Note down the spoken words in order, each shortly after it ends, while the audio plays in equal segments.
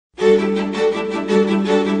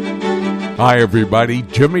Hi, everybody.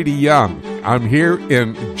 Jimmy DeYoung. I'm here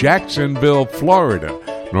in Jacksonville, Florida.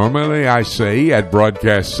 Normally, I say at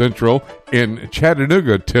Broadcast Central in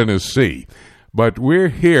Chattanooga, Tennessee. But we're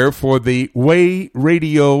here for the Way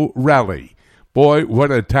Radio Rally. Boy, what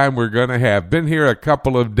a time we're going to have. Been here a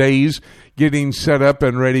couple of days getting set up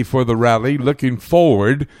and ready for the rally. Looking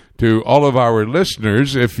forward to all of our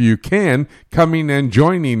listeners, if you can, coming and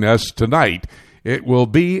joining us tonight. It will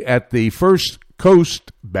be at the First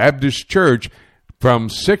Coast Baptist Church from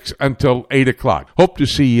 6 until 8 o'clock. Hope to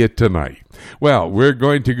see you tonight. Well, we're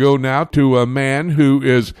going to go now to a man who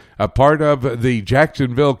is a part of the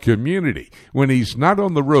Jacksonville community when he's not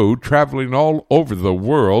on the road traveling all over the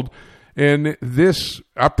world. In this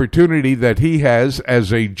opportunity that he has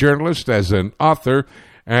as a journalist, as an author,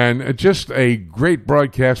 and just a great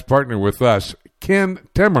broadcast partner with us, Ken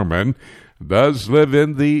Timmerman does live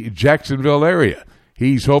in the Jacksonville area.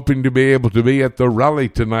 He's hoping to be able to be at the rally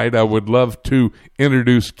tonight. I would love to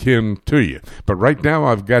introduce Ken to you. But right now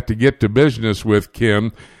I've got to get to business with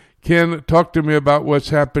Ken. Ken, talk to me about what's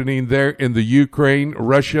happening there in the Ukraine,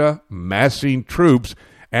 Russia, massing troops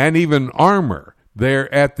and even armor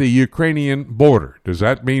there at the Ukrainian border. Does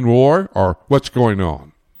that mean war, or what's going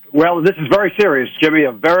on? Well, this is very serious, Jimmy,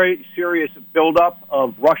 a very serious buildup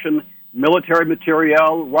of Russian military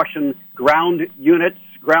materiel, Russian ground units,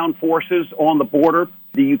 ground forces on the border.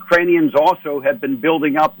 The Ukrainians also have been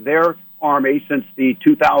building up their army since the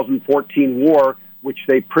 2014 war, which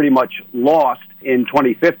they pretty much lost in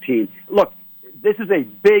 2015. Look, this is a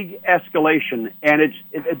big escalation, and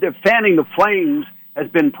fanning the flames has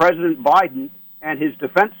been President Biden and his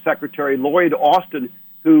Defense Secretary, Lloyd Austin,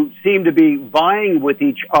 who seem to be vying with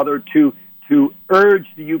each other to urge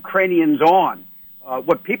the Ukrainians on.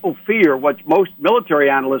 What people fear, what most military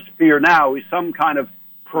analysts fear now, is some kind of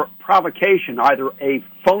provocation, either a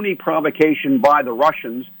phony provocation by the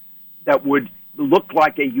Russians that would look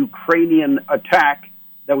like a Ukrainian attack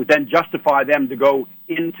that would then justify them to go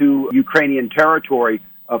into Ukrainian territory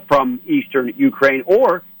from eastern Ukraine,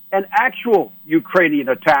 or an actual Ukrainian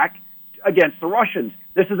attack against the Russians.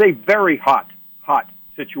 This is a very hot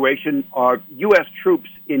situation. U.S. troops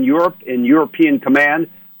in Europe, in European command,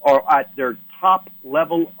 are at their top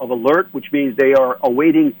level of alert, which means they are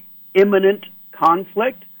awaiting imminent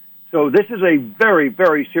conflict. So this is a very,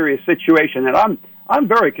 very serious situation, and I'm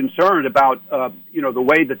very concerned about the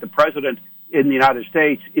way that the president in the United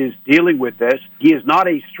States is dealing with this. He is not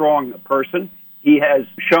a strong person. He has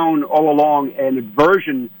shown all along an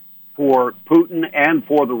aversion for Putin and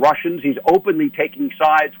for the Russians. He's openly taking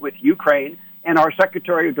sides with Ukraine, and our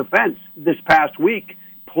Secretary of Defense this past week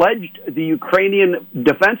pledged the Ukrainian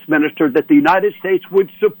defense minister that the United States would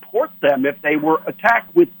support them if they were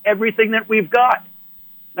attacked with everything that we've got.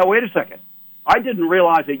 Now, wait a second. I didn't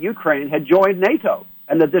realize that Ukraine had joined NATO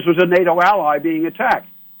and that this was a NATO ally being attacked.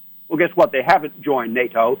 Well, guess what? They haven't joined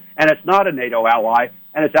NATO, and it's not a NATO ally,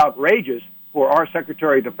 and it's outrageous for our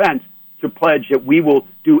Secretary of Defense to pledge that we will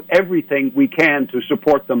do everything we can to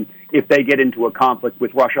support them if they get into a conflict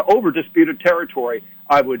with Russia over disputed territory,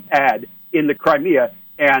 I would add, in the Crimea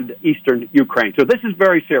and eastern Ukraine. So this is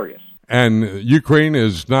very serious. And Ukraine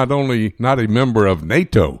is not only not a member of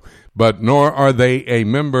NATO, but nor are they a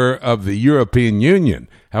member of the European Union.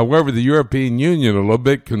 However, the European Union, a little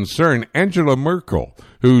bit concerned, Angela Merkel,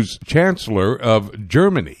 who's Chancellor of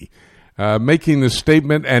Germany, making the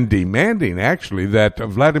statement and demanding, actually, that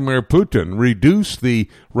Vladimir Putin reduce the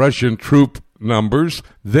Russian troop numbers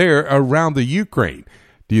there around the Ukraine.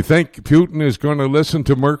 Do you think Putin is going to listen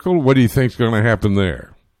to Merkel? What do you think is going to happen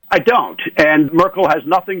there? I don't. And Merkel has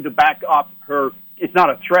nothing to back up her. It's not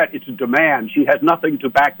a threat, it's a demand. She has nothing to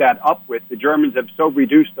back that up with. The Germans have so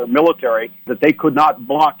reduced their military that they could not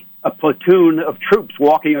block a platoon of troops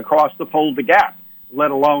walking across the Fulda Gap,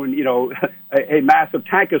 let alone, a massive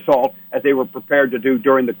tank assault as they were prepared to do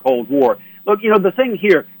during the Cold War. Look, the thing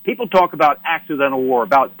here, people talk about accidental war,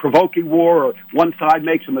 about provoking war, or one side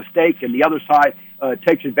makes a mistake and the other side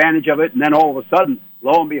takes advantage of it, and then all of a sudden,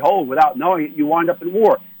 lo and behold, without knowing it, you wind up in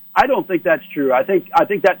war. I don't think that's true. I think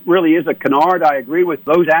that really is a canard. I agree with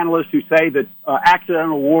those analysts who say that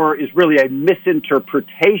accidental war is really a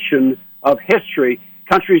misinterpretation of history.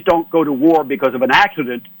 Countries don't go to war because of an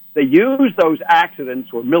accident. They use those accidents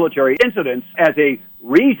or military incidents as a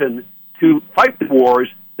reason to fight the wars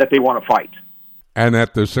that they want to fight. And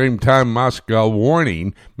at the same time, Moscow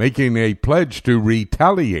warning, making a pledge to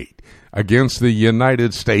retaliate against the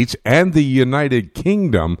United States and the United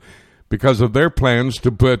Kingdom because of their plans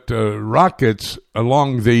to put rockets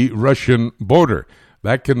along the Russian border.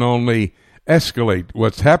 That can only escalate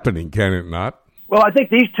what's happening, can it not? Well, I think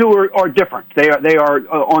these two are different. They are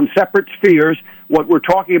on separate spheres. What we're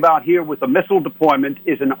talking about here with the missile deployment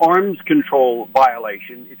is an arms control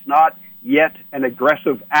violation. It's not yet an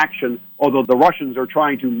aggressive action, although the Russians are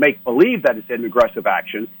trying to make believe that it's an aggressive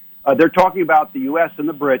action. They're talking about the U.S. and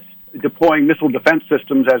the Brits deploying missile defense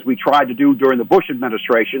systems as we tried to do during the Bush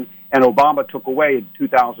administration and Obama took away in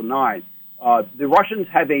 2009. The Russians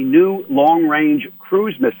have a new long-range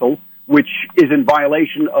cruise missile, which is in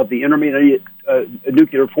violation of the Intermediate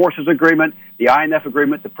Nuclear Forces Agreement, the INF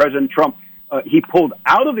Agreement that President Trump, he pulled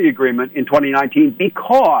out of the agreement in 2019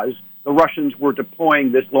 because the Russians were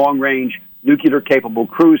deploying this long-range nuclear-capable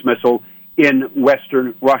cruise missile in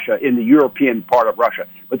western Russia, in the European part of Russia.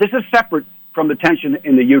 But this is separate from the tension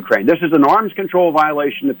in the Ukraine. This is an arms control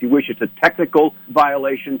violation, if you wish. It's a technical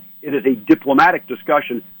violation. It is a diplomatic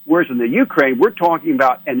discussion. Whereas in the Ukraine, we're talking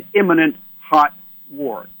about an imminent hot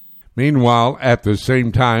war. Meanwhile, at the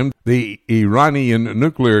same time, the Iranian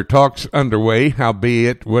nuclear talks underway,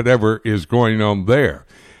 albeit whatever is going on there.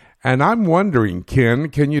 And I'm wondering, Ken,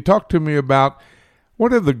 can you talk to me about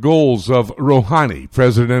what are the goals of Rouhani,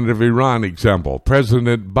 president of Iran, example,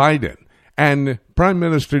 President Biden, and Prime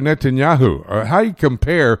Minister Netanyahu, or how you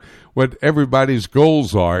compare what everybody's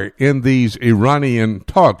goals are in these Iranian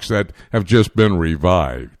talks that have just been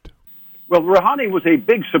revived? Well, Rouhani was a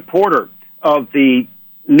big supporter of the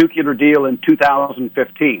nuclear deal in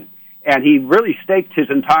 2015, and he really staked his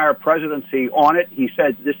entire presidency on it. He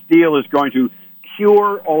said this deal is going to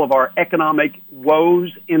cure all of our economic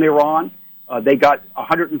woes in Iran. They got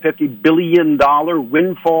 $150 billion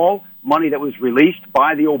windfall, money that was released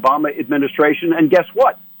by the Obama administration. And guess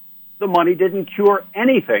what? The money didn't cure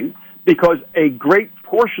anything because a great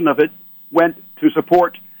portion of it went to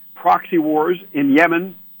support proxy wars in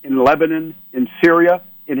Yemen, in Lebanon, in Syria,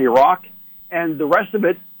 in Iraq, and the rest of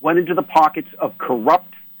it went into the pockets of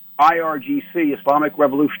corrupt IRGC, Islamic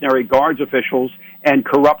Revolutionary Guards officials, and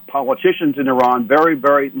corrupt politicians in Iran. Very,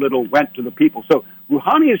 very little went to the people. So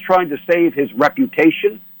Rouhani is trying to save his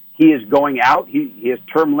reputation. He is going out. He is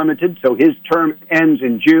term limited, so his term ends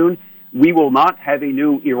in June. We will not have a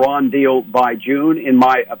new Iran deal by June, in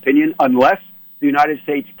my opinion, unless the United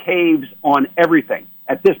States caves on everything.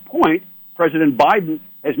 At this point, President Biden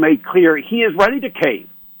has made clear he is ready to cave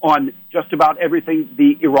on just about everything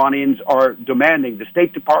the Iranians are demanding. The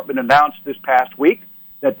State Department announced this past week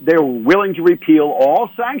that they were willing to repeal all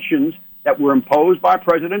sanctions that were imposed by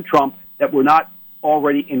President Trump that were not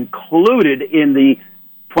already included in the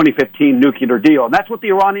 2015 nuclear deal. And that's what the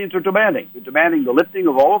Iranians are demanding. They're demanding the lifting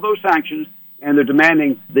of all of those sanctions, and they're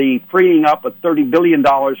demanding the freeing up of $30 billion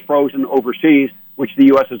frozen overseas, which the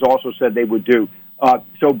U.S. has also said they would do.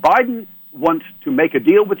 So Biden wants to make a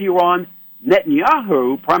deal with Iran.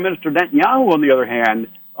 Netanyahu, Prime Minister Netanyahu, on the other hand,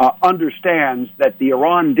 understands that the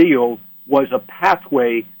Iran deal was a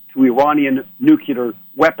pathway to Iranian nuclear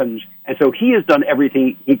weapons, and so he has done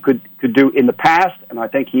everything he could do in the past, and I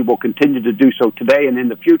think he will continue to do so today and in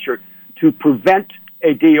the future, to prevent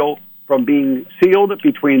a deal from being sealed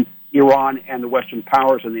between Iran and the Western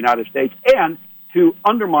powers and the United States, and to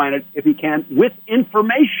undermine it, if he can, with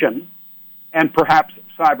information and perhaps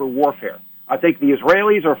cyber warfare. I think the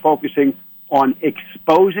Israelis are focusing on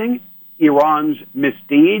exposing Iran's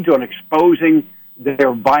misdeeds, on exposing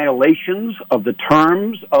their violations of the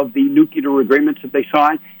terms of the nuclear agreements that they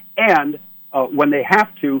signed, and when they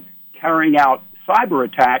have to, carrying out cyber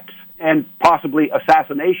attacks and possibly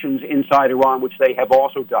assassinations inside Iran, which they have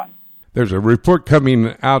also done. There's a report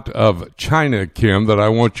coming out of China, Kim, that I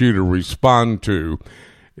want you to respond to.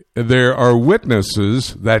 There are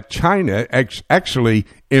witnesses that China actually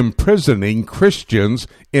imprisoning Christians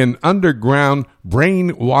in underground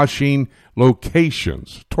brainwashing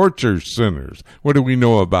locations, torture centers. What do we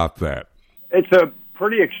know about that? It's a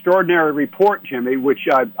pretty extraordinary report, Jimmy, which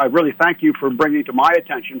I really thank you for bringing to my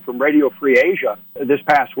attention from Radio Free Asia this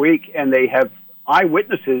past week. And they have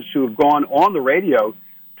eyewitnesses who have gone on the radio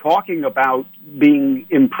talking about being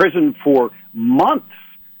imprisoned for months,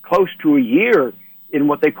 close to a year, in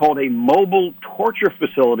what they called a mobile torture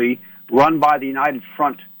facility run by the United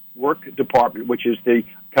Front Work Department, which is the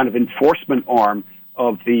kind of enforcement arm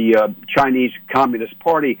of the Chinese Communist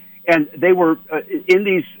Party. And they were in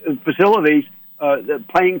these facilities. The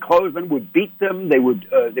plainclothesmen would beat them. They would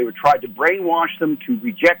try to brainwash them to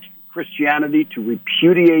reject Christianity, to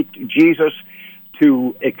repudiate Jesus,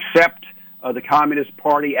 to accept the Communist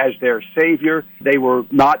Party as their savior. They were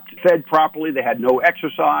not fed properly. They had no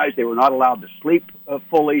exercise. They were not allowed to sleep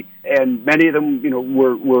fully. And many of them,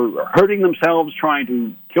 were hurting themselves, trying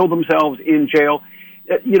to kill themselves in jail.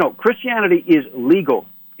 Christianity is legal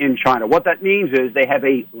in China. What that means is they have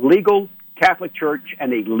a legal Catholic Church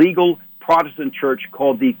and a legal Protestant church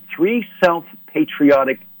called the Three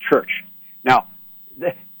Self-Patriotic Church. Now,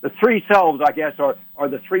 the three selves, I guess, are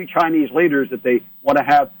the three Chinese leaders that they want to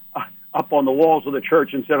have up on the walls of the church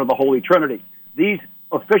instead of the Holy Trinity. These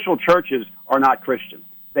official churches are not Christian.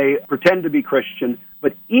 They pretend to be Christian,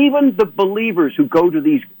 but even the believers who go to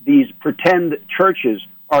these pretend churches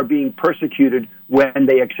are being persecuted when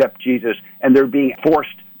they accept Jesus, and they're being forced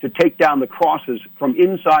to take down the crosses from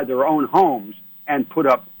inside their own homes and put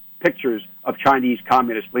up pictures of Chinese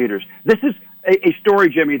communist leaders. This is a story,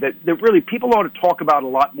 Jimmy, that really people ought to talk about a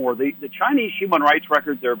lot more. The Chinese human rights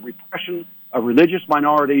record, their repression of religious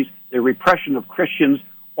minorities, their repression of Christians,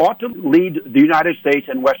 ought to lead the United States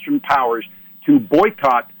and Western powers to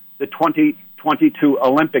boycott the 2022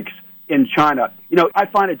 Olympics in China. You know, I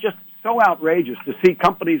find it just so outrageous to see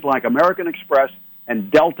companies like American Express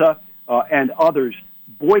and Delta and others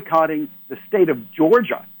boycotting the state of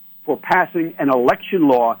Georgia for passing an election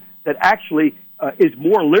law that actually is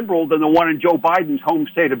more liberal than the one in Joe Biden's home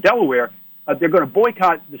state of Delaware. They're going to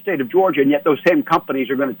boycott the state of Georgia, and yet those same companies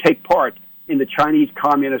are going to take part in the Chinese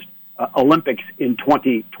Communist Olympics in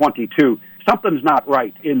 2022. Something's not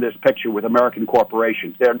right in this picture with American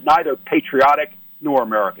corporations. They're neither patriotic nor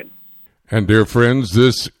American. And dear friends,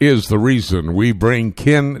 this is the reason we bring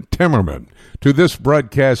Ken Timmerman to this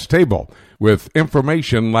broadcast table with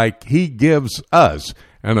information like he gives us,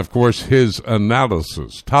 and of course his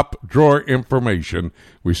analysis, top drawer information.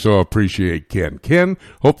 We so appreciate Ken. Ken,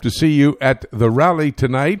 hope to see you at the rally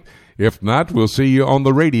tonight. If not, we'll see you on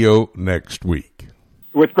the radio next week.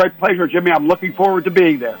 With great pleasure, Jimmy. I'm looking forward to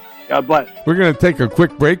being there. God bless. We're going to take a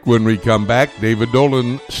quick break. When we come back, David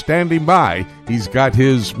Dolan standing by. He's got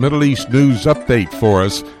his Middle East news update for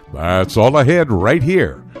us. That's all ahead right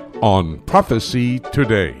here on Prophecy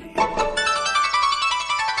Today.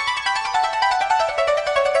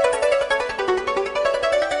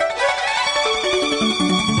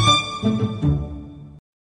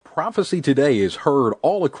 Prophecy Today is heard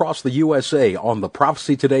all across the USA on the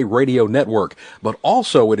Prophecy Today radio network, but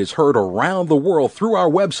also it is heard around the world through our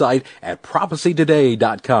website at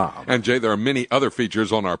prophecytoday.com. And Jay, there are many other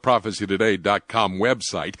features on our prophecytoday.com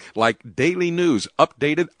website, like daily news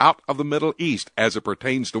updated out of the Middle East as it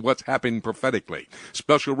pertains to what's happening prophetically.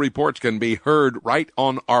 Special reports can be heard right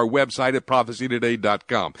on our website at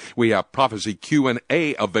prophecytoday.com. We have prophecy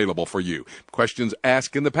Q&A available for you. Questions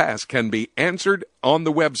asked in the past can be answered on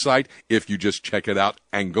the website if you just check it out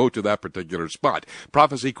and go to that particular spot.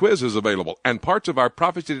 Prophecy Quiz is available, and parts of our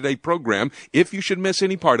Prophecy Today program, if you should miss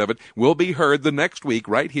any part of it, will be heard the next week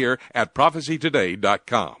right here at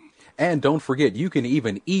prophecytoday.com. And don't forget, you can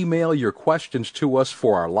even email your questions to us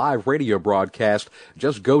for our live radio broadcast.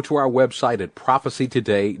 Just go to our website at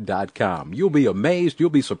prophecytoday.com. You'll be amazed,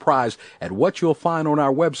 you'll be surprised at what you'll find on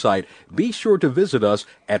our website. Be sure to visit us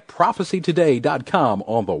at prophecytoday.com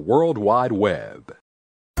on the World Wide Web.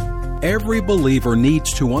 Every believer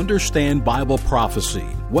needs to understand Bible prophecy.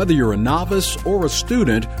 Whether you're a novice or a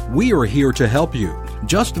student, we are here to help you.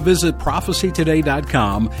 Just visit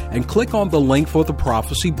prophecytoday.com and click on the link for the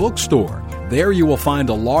Prophecy Bookstore. There you will find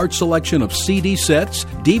a large selection of CD sets,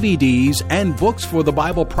 DVDs, and books for the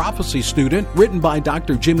Bible prophecy student written by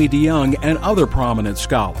Dr. Jimmy DeYoung and other prominent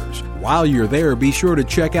scholars. While you're there, be sure to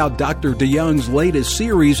check out Dr. DeYoung's latest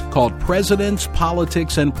series called Presidents,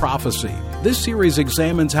 Politics, and Prophecy. This series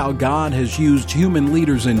examines how God has used human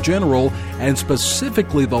leaders in general, and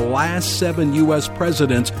specifically the last 7 U.S.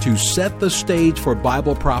 presidents, to set the stage for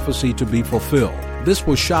Bible prophecy to be fulfilled. This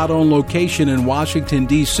was shot on location in Washington,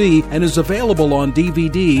 D.C., and is available on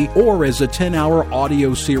DVD or as a 10-hour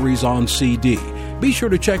audio series on CD. Be sure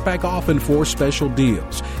to check back often for special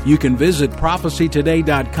deals. You can visit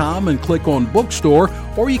prophecytoday.com and click on Bookstore,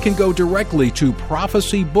 or you can go directly to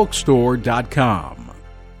prophecybookstore.com.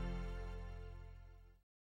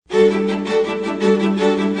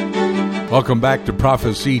 Welcome back to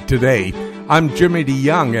Prophecy Today. I'm Jimmy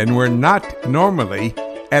DeYoung, and we're not normally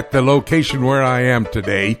at the location where I am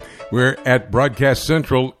today. We're at Broadcast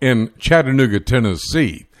Central in Chattanooga,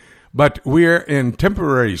 Tennessee. But we're in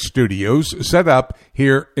temporary studios set up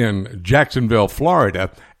here in Jacksonville,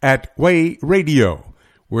 Florida at Way Radio.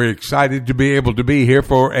 We're excited to be able to be here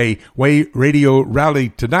for a Way Radio rally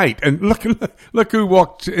tonight. And look who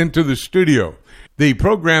walked into the studio. The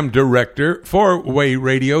program director for Way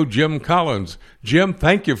Radio, Jim Collins. Jim,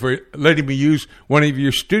 thank you for letting me use one of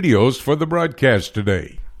your studios for the broadcast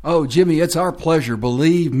today. Oh, Jimmy, it's our pleasure.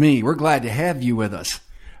 Believe me, we're glad to have you with us.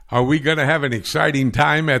 Are we going to have an exciting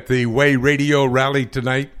time at the Way Radio rally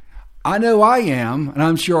tonight? I know I am, and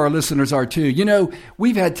I'm sure our listeners are too. You know,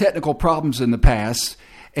 we've had technical problems in the past,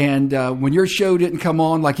 and when your show didn't come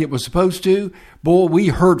on like it was supposed to, boy, we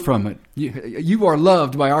heard from it. You are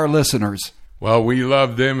loved by our listeners. Well, we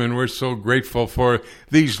love them, and we're so grateful for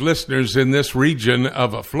these listeners in this region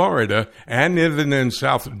of Florida and even in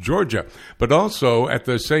South Georgia. But also, at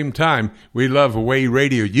the same time, we love Way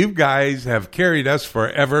Radio. You guys have carried us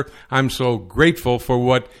forever. I'm so grateful for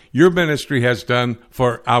what your ministry has done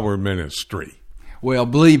for our ministry. Well,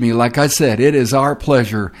 believe me, like I said, it is our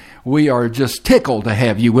pleasure. We are just tickled to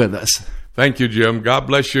have you with us. Thank you, Jim. God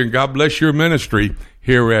bless you, and God bless your ministry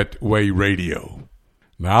here at Way Radio.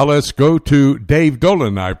 Now let's go to Dave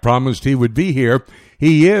Dolan. I promised he would be here.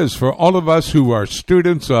 He is, for all of us who are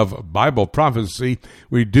students of Bible prophecy,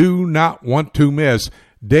 we do not want to miss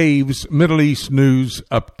Dave's Middle East News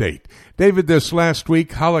Update. David, this last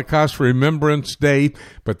week, Holocaust Remembrance Day,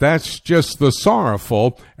 but that's just the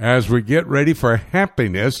sorrowful as we get ready for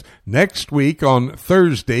happiness. Next week on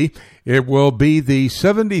Thursday, it will be the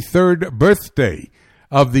 73rd birthday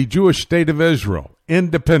of the Jewish state of Israel.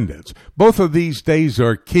 Independence. Both of these days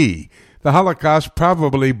are key. The Holocaust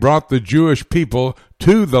probably brought the Jewish people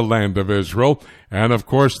to the land of Israel, and of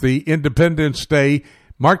course the Independence Day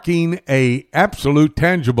marking a absolute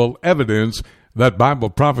tangible evidence that Bible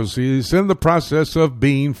prophecy is in the process of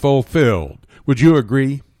being fulfilled. Would you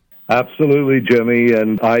agree? Absolutely, Jimmy,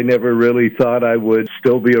 and I never really thought I would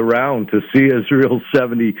still be around to see Israel's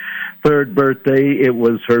 73rd birthday. It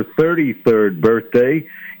was her 33rd birthday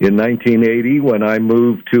in 1980 when I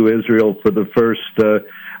moved to Israel for the first,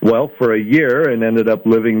 for a year, and ended up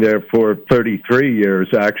living there for 33 years,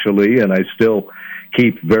 actually, and I still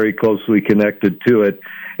keep very closely connected to it.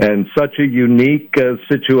 And such a unique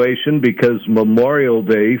situation because Memorial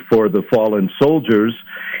Day for the fallen soldiers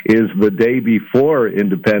is the day before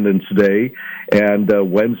Independence Day, and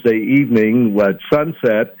Wednesday evening at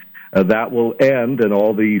sunset, that will end, and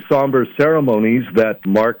all the somber ceremonies that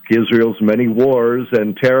mark Israel's many wars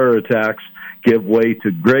and terror attacks give way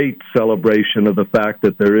to great celebration of the fact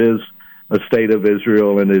that there is a state of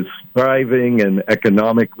Israel and is thriving and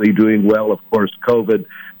economically doing well. Of course, COVID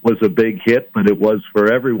was a big hit, but it was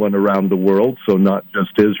for everyone around the world, so not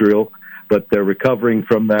just Israel. But they're recovering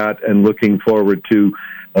from that and looking forward to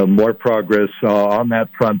more progress on that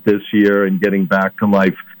front this year and getting back to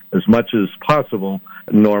life as much as possible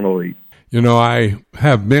normally. You know, I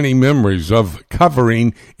have many memories of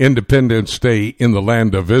covering Independence Day in the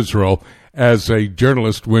land of Israel as a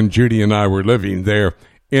journalist when Judy and I were living there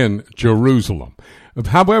in Jerusalem.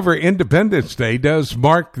 However, Independence Day does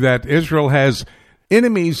mark that Israel has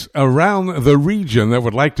enemies around the region that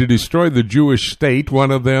would like to destroy the Jewish state.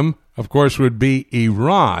 One of them, of course, would be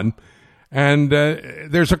Iran. And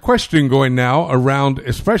there's a question going now around,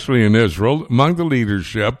 especially in Israel, among the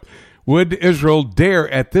leadership, would Israel dare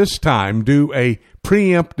at this time do a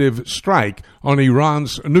preemptive strike on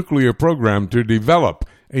Iran's nuclear program to develop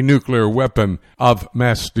a nuclear weapon of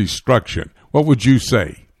mass destruction? What would you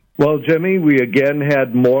say? Well, Jimmy, we again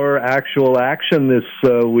had more actual action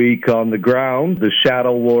this week on the ground. The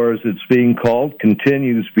shadow war, as it's being called,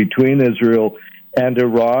 continues between Israel and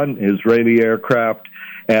Iran. Israeli aircraft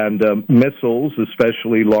and missiles,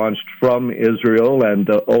 especially launched from Israel and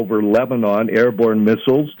over Lebanon, airborne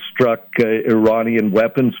missiles, struck Iranian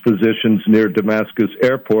weapons positions near Damascus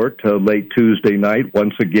Airport late Tuesday night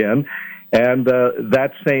once again. And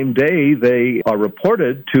that same day, they are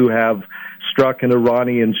reported to have struck an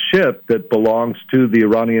Iranian ship that belongs to the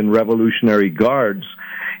Iranian Revolutionary Guards.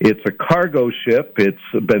 It's a cargo ship.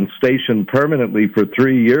 It's been stationed permanently for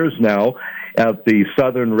 3 years now at the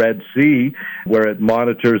southern Red Sea, where it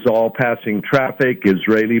monitors all passing traffic,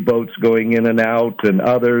 Israeli boats going in and out, and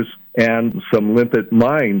others. And some limpet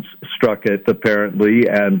mines struck it, apparently,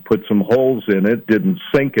 and put some holes in it. Didn't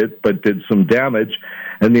sink it, but did some damage.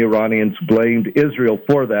 And the Iranians blamed Israel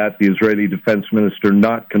for that, the Israeli defense minister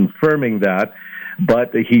not confirming that.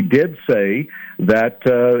 But he did say that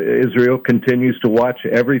Israel continues to watch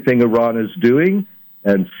everything Iran is doing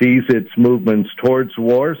and sees its movements towards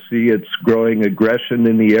war, see its growing aggression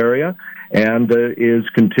in the area, and is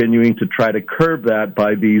continuing to try to curb that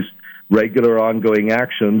by these regular ongoing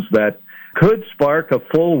actions that could spark a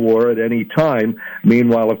full war at any time.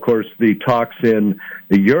 Meanwhile, of course, the talks in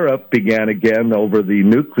Europe began again over the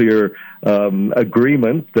nuclear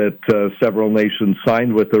agreement that several nations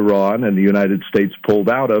signed with Iran and the United States pulled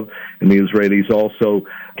out of, and the Israelis also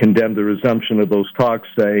condemned the resumption of those talks,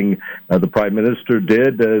 saying the Prime Minister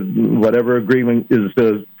did, whatever agreement is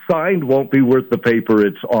signed won't be worth the paper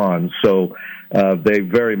it's on. So they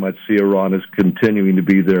very much see Iran as continuing to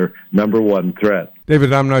be their number one threat.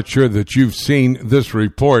 David, I'm not sure that you've seen this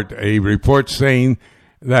report, a report saying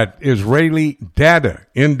that Israeli data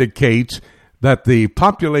indicates that the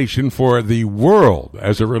population for the world,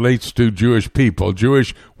 as it relates to Jewish people,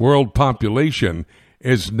 Jewish world population,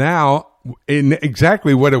 is now in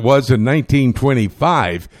exactly what it was in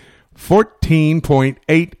 1925,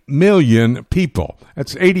 14.8 million people.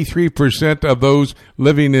 That's 83% of those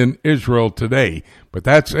living in Israel today. But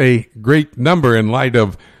that's a great number in light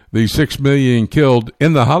of the 6 million killed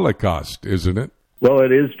in the Holocaust, isn't it? Well,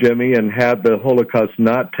 it is, Jimmy, and had the Holocaust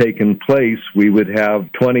not taken place, we would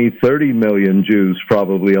have 20, 30 million Jews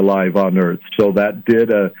probably alive on Earth. So that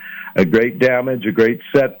did a great damage, a great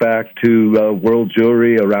setback to world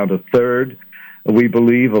Jewry. Around a third, we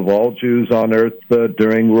believe, of all Jews on Earth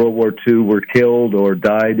during World War II were killed or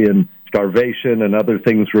died in starvation and other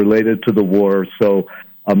things related to the war. So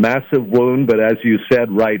a massive wound, but as you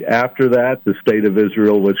said, right after that, the State of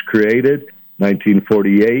Israel was created,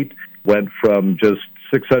 1948. Went from just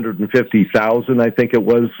 650,000, I think it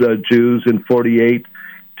was, Jews in 48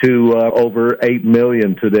 to over 8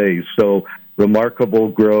 million today. So remarkable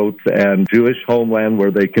growth and Jewish homeland where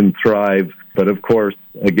they can thrive. But of course,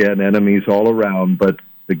 again, enemies all around, but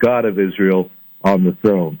the God of Israel on the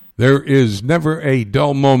throne. There is never a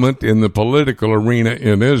dull moment in the political arena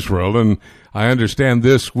in Israel, and I understand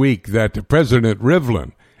this week that President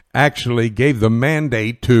Rivlin actually gave the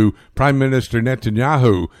mandate to Prime Minister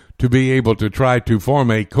Netanyahu to be able to try to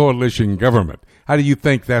form a coalition government. How do you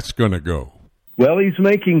think that's going to go? Well, he's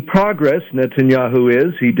making progress, Netanyahu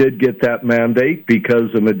is. He did get that mandate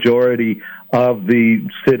because a majority of the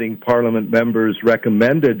sitting parliament members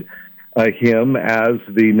recommended him as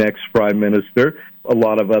the next prime minister. A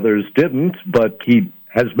lot of others didn't, but he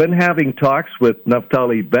has been having talks with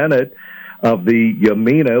Naftali Bennett of the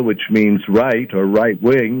Yamina, which means right or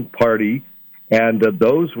right-wing party, and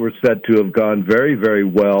those were said to have gone very, very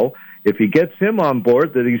well. If he gets him on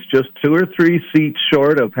board, that he's just 2 or 3 seats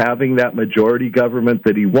short of having that majority government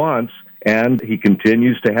that he wants, and he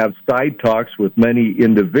continues to have side talks with many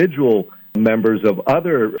individual members of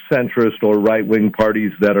other centrist or right-wing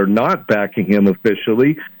parties that are not backing him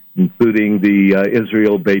officially, including the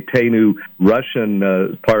Israel Beitenu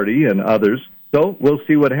Russian party and others. So we'll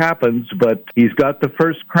see what happens, but he's got the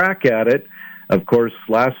first crack at it. Of course,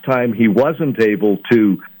 last time he wasn't able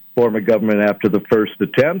to form a government after the first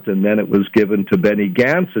attempt, and then it was given to Benny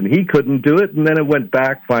Gantz, and he couldn't do it, and then it went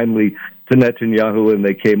back finally to Netanyahu, and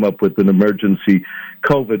they came up with an emergency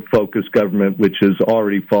COVID-focused government, which has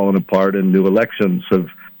already fallen apart, and new elections have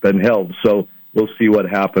been held. So we'll see what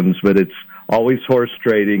happens, but it's always horse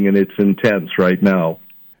trading, and it's intense right now.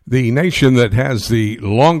 The nation that has the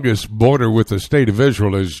longest border with the state of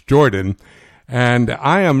Israel is Jordan, and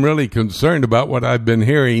I am really concerned about what I've been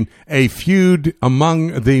hearing, a feud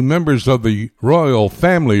among the members of the royal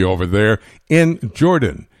family over there in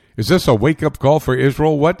Jordan. Is this a wake-up call for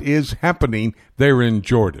Israel? What is happening there in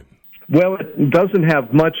Jordan? Well, it doesn't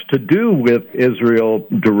have much to do with Israel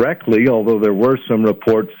directly, although there were some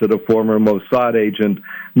reports that a former Mossad agent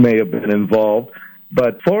may have been involved.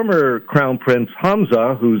 But former Crown Prince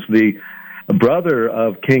Hamza, who's the brother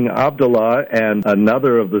of King Abdullah and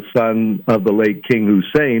another of the son of the late King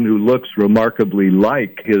Hussein, who looks remarkably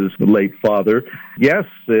like his late father, yes,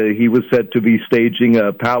 he was said to be staging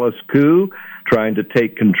a palace coup, trying to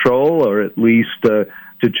take control or at least to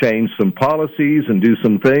change some policies and do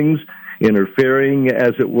some things, interfering,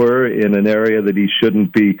 as it were, in an area that he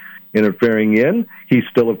shouldn't be interfering in. He's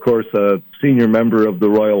still, of course, a senior member of the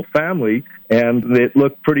royal family, and it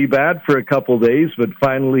looked pretty bad for a couple days, but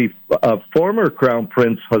finally former Crown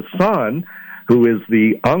Prince Hassan, who is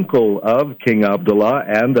the uncle of King Abdullah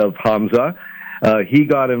and of Hamza, he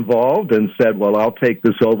got involved and said, well, I'll take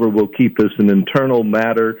this over, we'll keep this an internal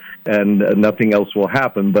matter, and nothing else will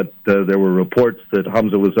happen. But there were reports that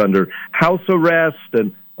Hamza was under house arrest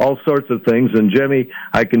and all sorts of things. And, Jimmy,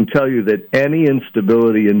 I can tell you that any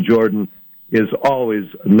instability in Jordan is always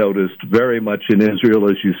noticed very much in Israel.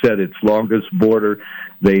 As you said, its longest border.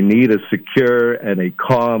 They need a secure and a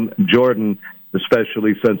calm Jordan,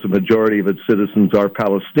 especially since a majority of its citizens are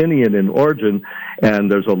Palestinian in origin,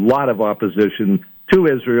 and there's a lot of opposition to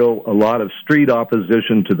Israel, a lot of street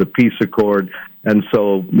opposition to the peace accord, and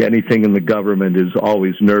so anything in the government is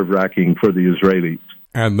always nerve-wracking for the Israelis.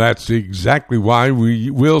 And that's exactly why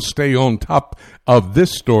we will stay on top of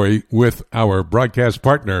this story with our broadcast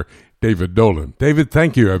partner, David Dolan. David,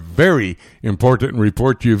 thank you. A very important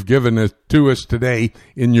report you've given to us today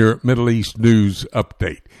in your Middle East News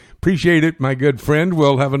Update. Appreciate it, my good friend.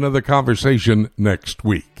 We'll have another conversation next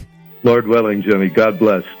week. Lord willing, Jimmy. God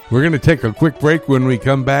bless. We're going to take a quick break. When we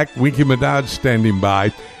come back, Winky Madad standing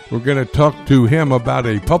by. We're going to talk to him about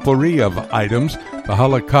a potpourri of items, the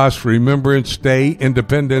Holocaust Remembrance Day,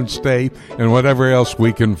 Independence Day, and whatever else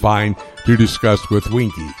we can find to discuss with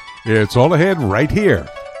Winky. It's all ahead right here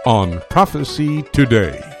on Prophecy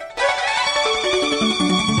Today.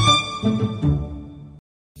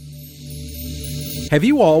 Have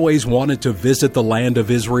you always wanted to visit the land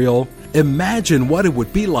of Israel? Imagine what it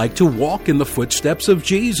would be like to walk in the footsteps of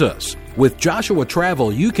Jesus. With Joshua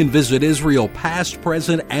Travel, you can visit Israel past,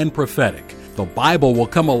 present, and prophetic. The Bible will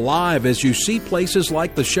come alive as you see places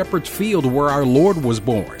like the Shepherd's Field where our Lord was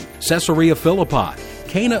born, Caesarea Philippi,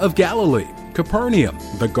 Cana of Galilee, Capernaum,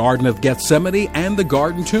 the Garden of Gethsemane, and the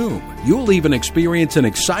Garden Tomb. You'll even experience an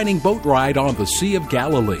exciting boat ride on the Sea of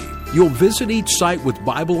Galilee. You'll visit each site with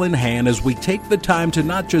Bible in hand as we take the time to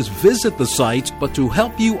not just visit the sites, but to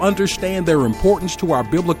help you understand their importance to our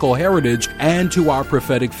biblical heritage and to our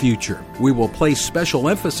prophetic future. We will place special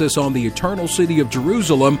emphasis on the eternal city of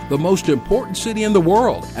Jerusalem, the most important city in the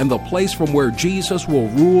world, and the place from where Jesus will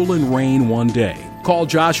rule and reign one day. Call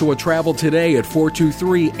Joshua Travel today at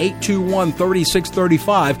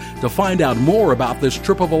 423-821-3635 to find out more about this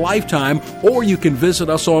trip of a lifetime, or you can visit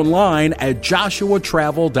us online at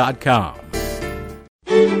joshuatravel.com.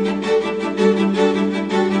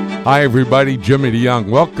 Hi, everybody. Jimmy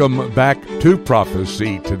DeYoung. Welcome back to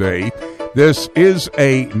Prophecy Today. This is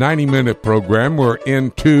a 90-minute program. We're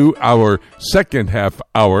into our second half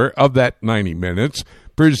hour of that 90 minutes,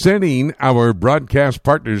 presenting our broadcast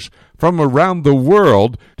partners from around the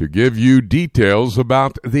world to give you details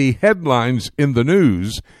about the headlines in the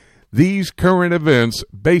news, these current events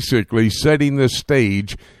basically setting the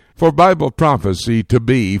stage for Bible prophecy to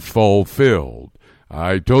be fulfilled.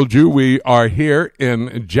 I told you we are here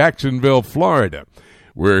in Jacksonville, Florida.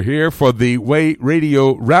 We're here for the Way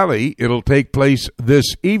Radio Rally. It'll take place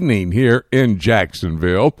this evening here in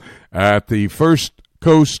Jacksonville at the First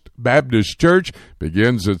Coast Baptist Church.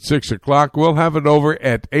 Begins at 6 o'clock. We'll have it over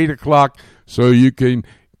at 8 o'clock so you can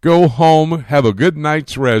go home, have a good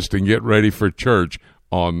night's rest, and get ready for church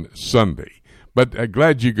on Sunday. But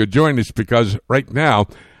glad you could join us, because right now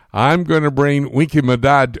I'm going to bring Winky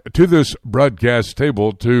Madad to this broadcast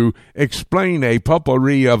table to explain a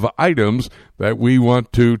potpourri of items that we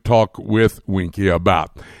want to talk with Winky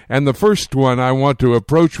about. And the first one I want to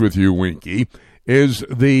approach with you, Winky, is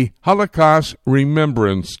the Holocaust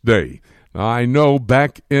Remembrance Day. Now, I know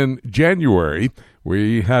back in January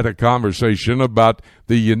we had a conversation about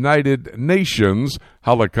the United Nations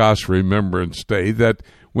Holocaust Remembrance Day that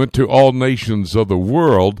went to all nations of the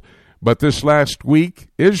world, but this last week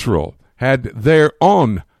Israel had their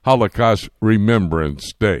own Holocaust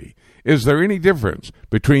Remembrance Day. Is there any difference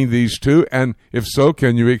between these two, and if so,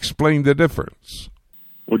 can you explain the difference?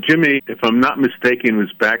 Well, Jimmy, if I'm not mistaken, it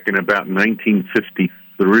was back in about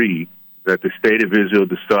 1953 that the State of Israel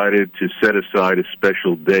decided to set aside a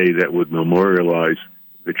special day that would memorialize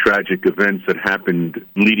the tragic events that happened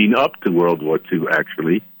leading up to World War II,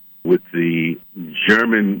 actually, with the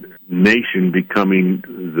German nation becoming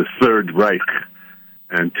the Third Reich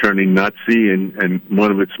and turning Nazi, and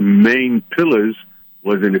one of its main pillars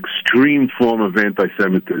was an extreme form of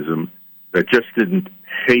anti-Semitism that just didn't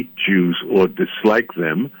hate Jews or dislike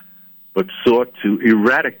them, but sought to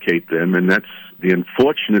eradicate them. And that's the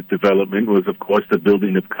unfortunate development was, of course, the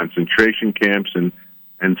building of concentration camps and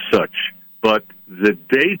such. But the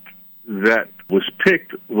date that was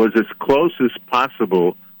picked was as close as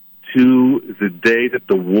possible to the day that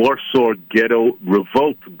the Warsaw Ghetto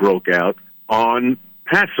Revolt broke out on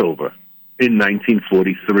Passover in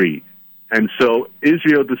 1943. And so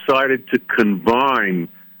Israel decided to combine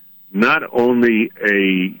not only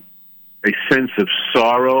a sense of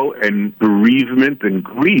sorrow and bereavement and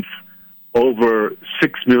grief over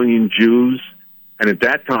 6 million Jews, and at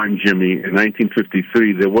that time, Jimmy, in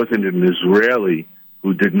 1953, there wasn't an Israeli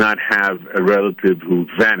who did not have a relative who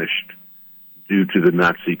vanished due to the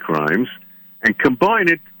Nazi crimes, and combine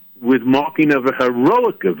it with marking of a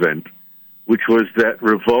heroic event, which was that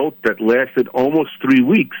revolt that lasted almost 3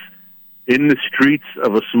 weeks in the streets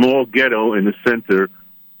of a small ghetto in the center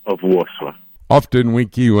of Warsaw. Often,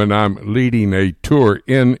 Winky, when I'm leading a tour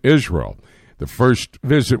in Israel, the first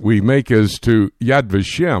visit we make is to Yad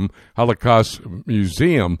Vashem Holocaust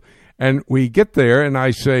Museum, and we get there and I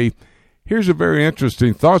say, here's a very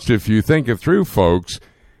interesting thought if you think it through, folks.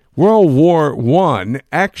 World War I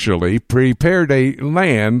actually prepared a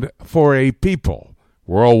land for a people.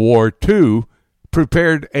 World War II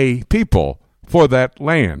prepared a people for that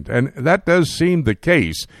land, and that does seem the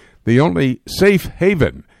case. The only safe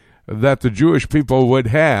haven that the Jewish people would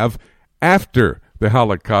have after the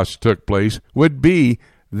Holocaust took place would be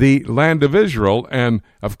the land of Israel, and,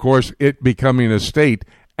 of course, it becoming a state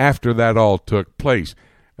after that all took place.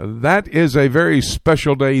 That is a very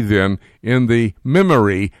special day, then, in the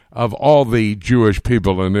memory of all the Jewish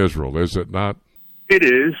people in Israel, is it not? It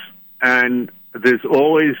is, and there's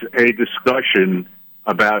always a discussion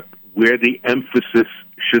about where the emphasis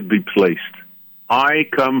should be placed. I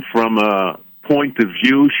come from a point of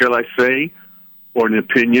view, shall I say, or an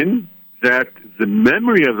opinion, that the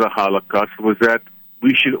memory of the Holocaust was that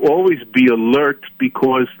we should always be alert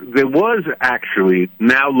because there was actually,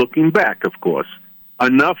 now looking back, of course,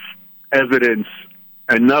 enough evidence,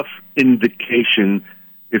 enough indication,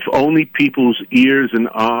 if only people's ears and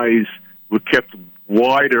eyes were kept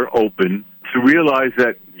wider open, to realize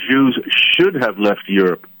that Jews should have left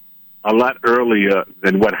Europe a lot earlier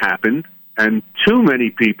than what happened. And too many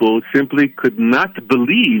people simply could not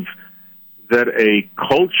believe that a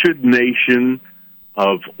cultured nation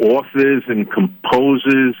of authors and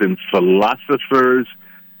composers and philosophers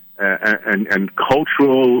and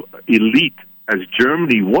cultural elite as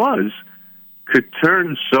Germany was could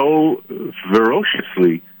turn so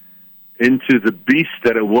ferociously into the beast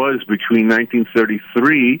that it was between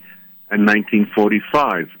 1933 and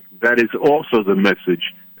 1945. That is also the message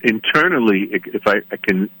internally, if I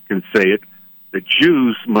can say it, that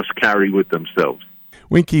Jews must carry with themselves.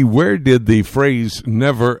 Winky, where did the phrase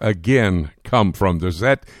 "never again" come from? Does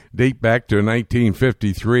that date back to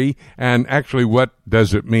 1953? And actually, what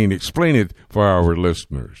does it mean? Explain it for our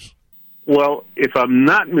listeners. Well, if I'm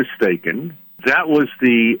not mistaken, that was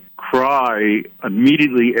the cry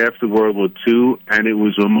immediately after World War II, and it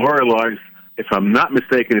was memorialized, if I'm not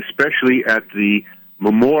mistaken, especially at the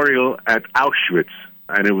memorial at Auschwitz.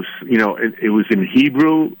 And it was, it was in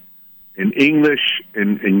Hebrew, in English,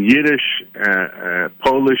 in Yiddish,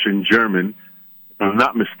 Polish, and German, if I'm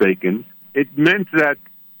not mistaken. It meant that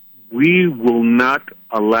we will not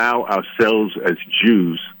allow ourselves as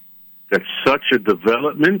Jews that such a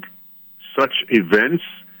development, such events,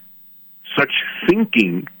 such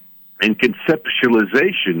thinking and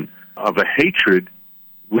conceptualization of a hatred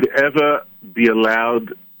would ever be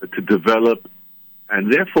allowed to develop,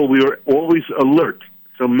 and therefore we were always alert.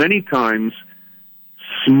 So many times,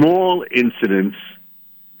 small incidents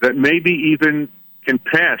that maybe even can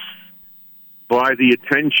pass by the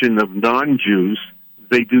attention of non-Jews,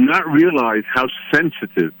 they do not realize how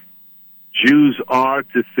sensitive Jews are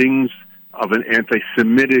to things of an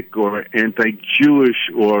anti-Semitic or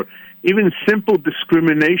anti-Jewish or even simple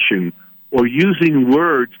discrimination or using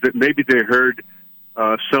words that maybe they heard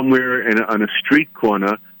somewhere on a street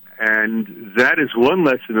corner. And that is one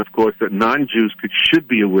lesson, of course, that non-Jews should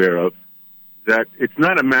be aware of, that it's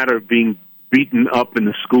not a matter of being beaten up in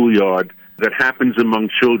the schoolyard that happens among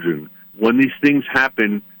children. When these things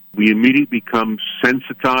happen, we immediately become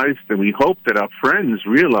sensitized, and we hope that our friends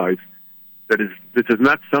realize that this is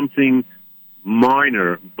not something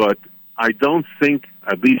minor, but I don't think,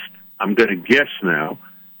 at least I'm going to guess now,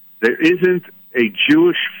 there isn't a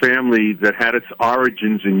Jewish family that had its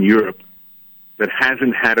origins in Europe that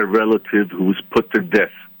hasn't had a relative who was put to death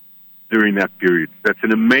during that period. That's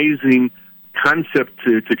an amazing concept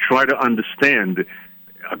to try to understand.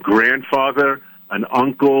 A grandfather, an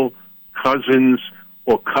uncle, cousins,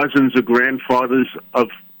 or cousins or grandfathers of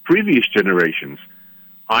previous generations.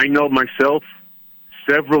 I know myself,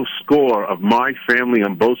 several score of my family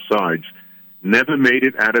on both sides never made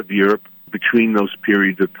it out of Europe between those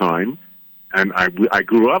periods of time. And I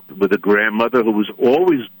grew up with a grandmother who was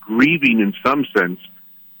always grieving in some sense.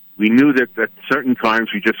 We knew that at certain times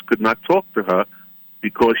we just could not talk to her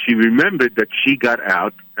because she remembered that she got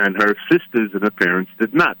out and her sisters and her parents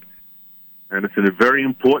did not. And it's a very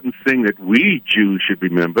important thing that we Jews should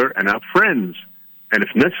remember, and our friends, and if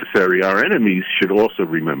necessary, our enemies should also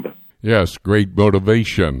remember. Yes, great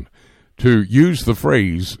motivation to use the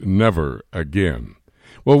phrase "never again."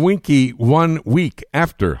 Well, Winky, 1 week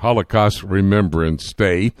after Holocaust Remembrance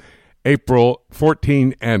Day, April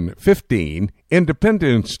 14 and 15,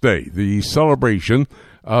 Independence Day, the celebration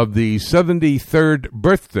of the 73rd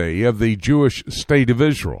birthday of the Jewish state of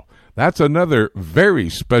Israel. That's another very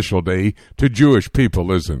special day to Jewish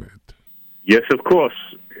people, isn't it? Yes, of course.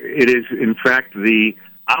 It is, in fact, the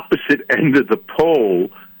opposite end of the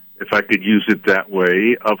pole, if I could use it that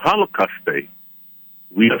way, of Holocaust Day.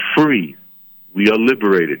 We are free. We are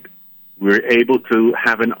liberated. We're able to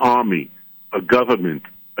have an army, a government,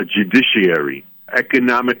 a judiciary,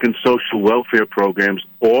 economic and social welfare programs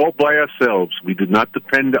all by ourselves. We do not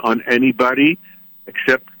depend on anybody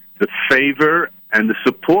except the favor and the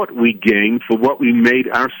support we gain for what we made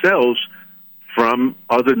ourselves from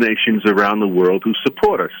other nations around the world who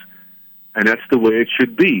support us. And that's the way it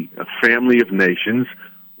should be, a family of nations,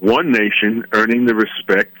 one nation earning the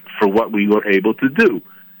respect for what we were able to do.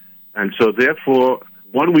 And so, therefore,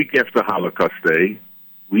 1 week after Holocaust Day,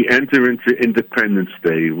 we enter into Independence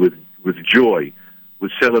Day with joy,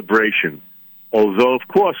 with celebration. Although, of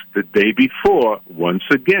course, the day before, once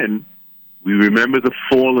again, we remember the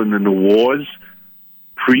fallen in the wars,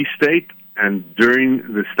 pre-state and during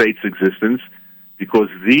the state's existence, because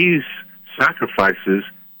these sacrifices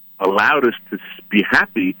allowed us to be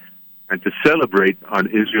happy and to celebrate on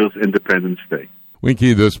Israel's Independence Day.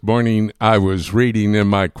 Winky, this morning I was reading in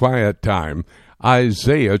my quiet time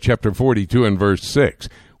Isaiah chapter 42 and verse 6,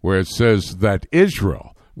 where it says that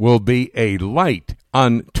Israel will be a light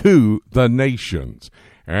unto the nations.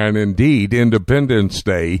 And indeed, Independence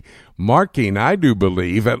Day marking, I do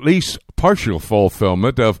believe, at least partial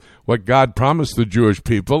fulfillment of what God promised the Jewish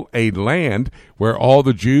people, a land where all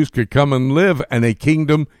the Jews could come and live and a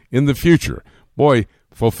kingdom in the future. Boy,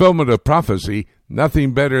 fulfillment of prophecy,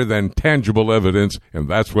 nothing better than tangible evidence, and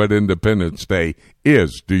that's what Independence Day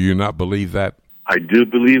is. Do you not believe that? I do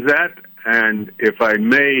believe that, and if I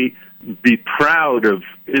may be proud of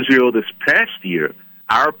Israel this past year,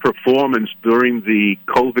 our performance during the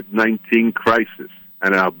COVID-19 crisis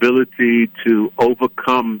and our ability to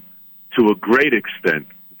overcome to a great extent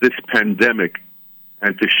this pandemic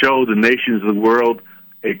and to show the nations of the world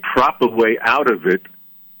a proper way out of it,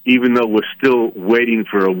 even though we're still waiting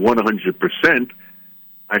for a 100%,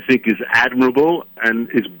 I think is admirable and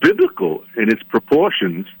is biblical in its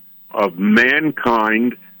proportions of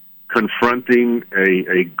mankind confronting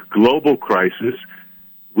a global crisis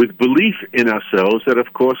with belief in ourselves that,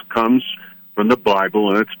 of course, comes from the Bible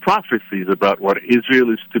and its prophecies about what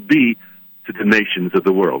Israel is to be to the nations of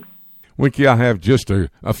the world. Winky, I have just a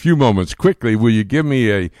few moments. Quickly, will you give me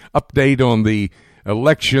an update on the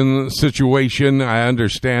election situation? I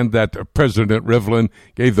understand that President Rivlin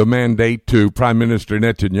gave the mandate to Prime Minister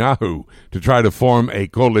Netanyahu to try to form a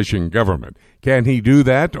coalition government. Can he do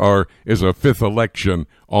that, or is a fifth election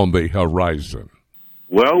on the horizon?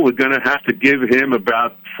 Well, we're going to have to give him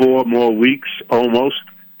about 4 more weeks, almost.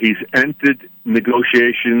 He's entered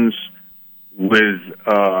negotiations with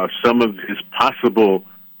some of his possible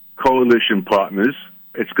coalition partners.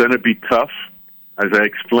 It's going to be tough. As I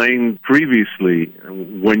explained previously,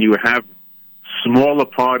 when you have smaller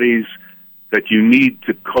parties that you need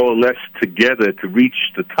to coalesce together to reach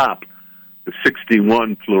the top, the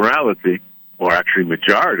 61 plurality, or actually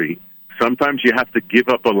majority, sometimes you have to give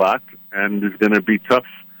up a lot, and there's going to be tough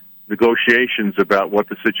negotiations about what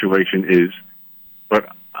the situation is. But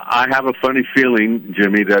I have a funny feeling,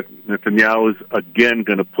 Jimmy, that Netanyahu is again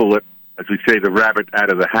going to pull it, as we say, the rabbit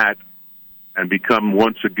out of the hat, and become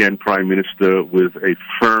once again prime minister with a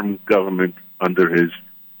firm government under his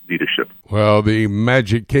leadership. Well, the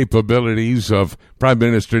magic capabilities of Prime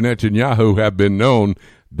Minister Netanyahu have been known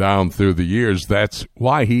down through the years. That's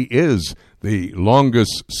why he is the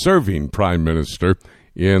longest-serving prime minister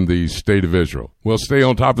in the state of Israel. We'll stay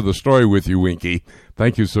on top of the story with you, Winky.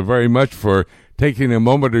 Thank you so very much for taking a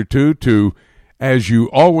moment or two to, as you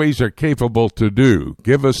always are capable to do,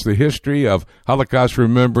 give us the history of Holocaust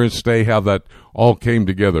Remembrance Day, how that all came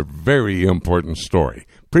together. Very important story.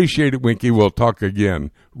 Appreciate it, Winky. We'll talk again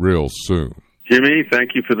real soon. Jimmy,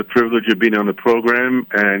 thank you for the privilege of being on the program,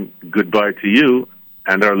 and goodbye to you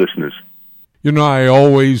and our listeners. You know, I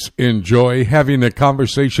always enjoy having a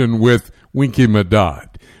conversation with Winky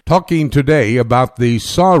Medad, talking today about the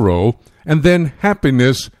sorrow and then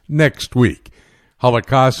happiness next week.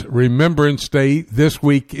 Holocaust Remembrance Day this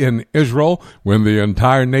week in Israel, when the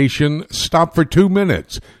entire nation stopped for 2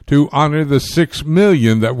 minutes to honor the 6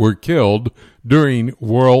 million that were killed during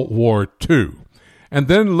World War II. And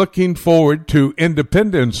then looking forward to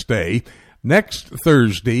Independence Day, next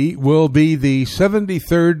Thursday will be the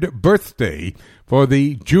 73rd birthday for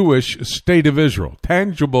the Jewish state of Israel.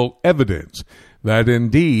 Tangible evidence that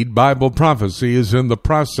indeed Bible prophecy is in the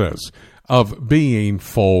process of being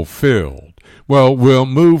fulfilled. Well, we'll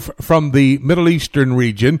move from the Middle Eastern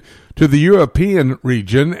region to the European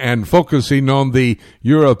region and focusing on the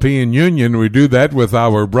European Union. We do that with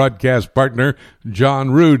our broadcast partner,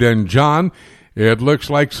 John Rood. And John, it looks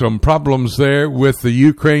like some problems there with the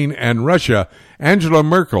Ukraine and Russia. Angela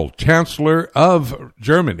Merkel, Chancellor of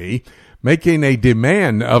Germany, making a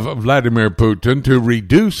demand of Vladimir Putin to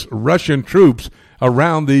reduce Russian troops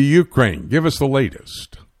around the Ukraine. Give us the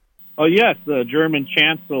latest. Oh, yes, the German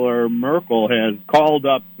Chancellor Merkel has called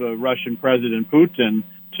up Russian President Putin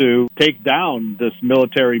to take down this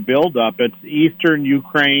military buildup. It's eastern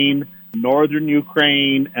Ukraine, northern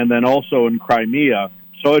Ukraine, and then also in Crimea.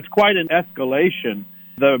 So it's quite an escalation.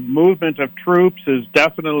 The movement of troops is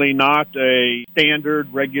definitely not a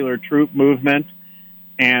standard regular troop movement,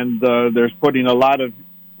 and there's putting a lot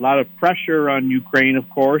of pressure on Ukraine, of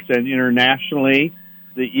course, and internationally.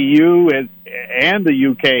 The EU and the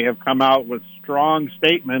UK have come out with strong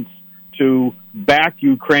statements to back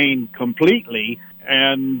Ukraine completely,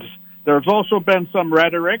 and There's also been some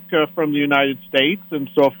rhetoric from the United States and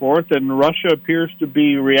so forth, and Russia appears to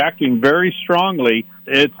be reacting very strongly.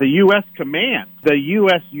 It's the U.S. command. The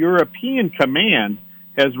U.S. European command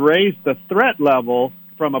has raised the threat level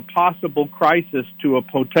from a possible crisis to a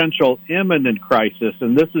potential imminent crisis,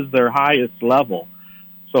 and this is their highest level.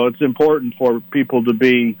 So it's important for people to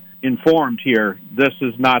be informed here. This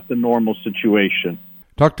is not the normal situation.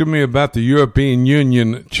 Talk to me about the European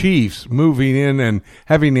Union chiefs moving in and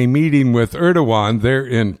having a meeting with Erdogan there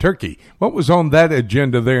in Turkey. What was on that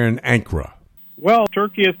agenda there in Ankara? Well,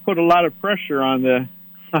 Turkey has put a lot of pressure on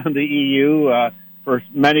the EU for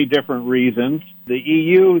many different reasons. The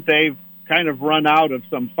EU, they've kind of run out of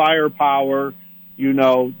some firepower. You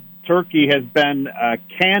know, Turkey has been a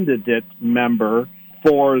candidate member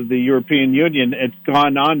for the European Union. It's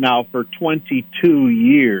gone on now for 22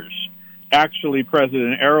 years. Actually,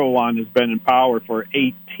 President Erdogan has been in power for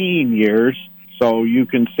 18 years, so you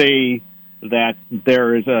can see that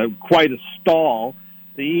there is quite a stall.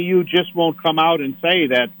 The EU just won't come out and say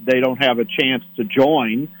that they don't have a chance to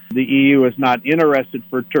join. The EU is not interested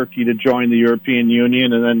for Turkey to join the European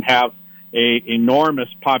Union and then have an enormous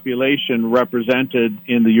population represented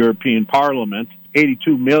in the European Parliament,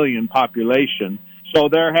 82 million population. So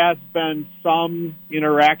there has been some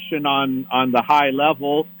interaction on the high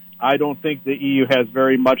level. I don't think the EU has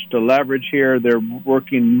very much to leverage here. They're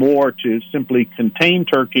working more to simply contain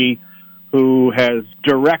Turkey, who has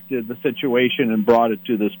directed the situation and brought it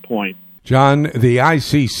to this point. John, the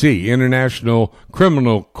ICC, International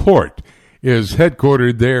Criminal Court, is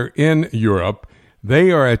headquartered there in Europe.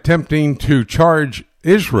 They are attempting to charge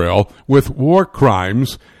Israel with war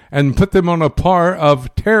crimes and put them on a par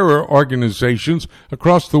of terror organizations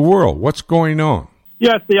across the world. What's going on?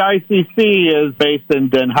 Yes, the ICC is based in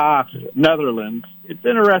Den Haag, Netherlands. It's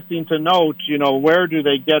interesting to note, where do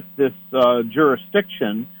they get this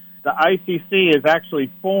jurisdiction? The ICC is actually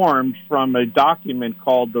formed from a document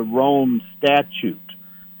called the Rome Statute.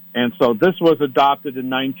 And so this was adopted in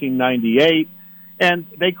 1998, and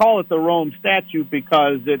they call it the Rome Statute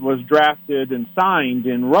because it was drafted and signed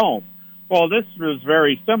in Rome. Well, this was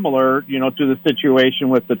very similar, to the situation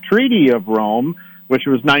with the Treaty of Rome, which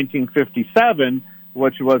was 1957,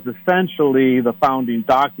 which was essentially the founding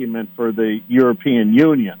document for the European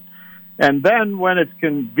Union. And then when it's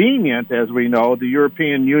convenient, as we know, the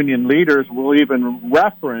European Union leaders will even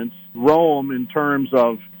reference Rome in terms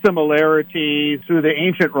of similarities to the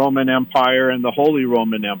ancient Roman Empire and the Holy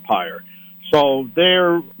Roman Empire. So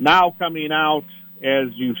they're now coming out,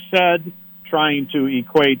 as you said, trying to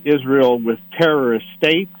equate Israel with terrorist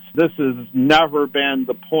states. This has never been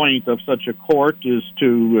the point of such a court, is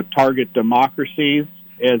to target democracies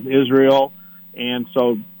as Israel. And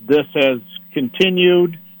so this has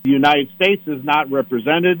continued. The United States is not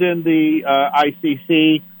represented in the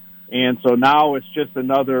ICC, and so now it's just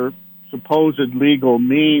another supposed legal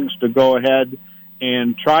means to go ahead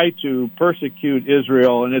and try to persecute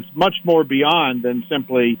Israel. And it's much more beyond than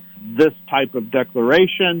simply this type of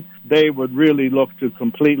declaration. They would really look to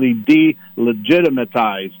completely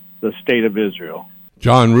delegitimize the state of Israel.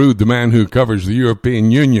 John Rood, the man who covers the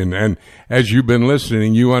European Union, and as you've been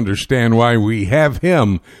listening, you understand why we have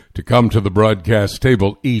him to come to the broadcast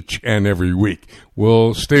table each and every week.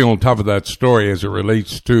 We'll stay on top of that story as it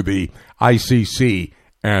relates to the ICC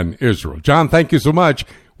and Israel. John, thank you so much.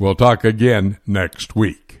 We'll talk again next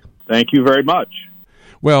week. Thank you very much.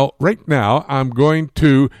 Well, right now, I'm going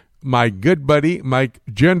to my good buddy, Mike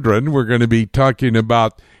Gendron. We're going to be talking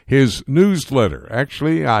about his newsletter.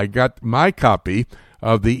 Actually, I got my copy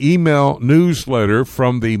of the email newsletter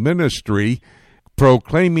from the ministry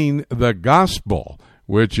Proclaiming the Gospel,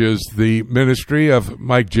 which is the ministry of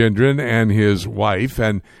Mike Gendron and his wife,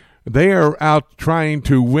 and they are out trying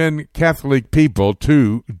to win Catholic people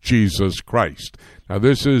to Jesus Christ. Now,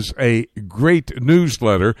 this is a great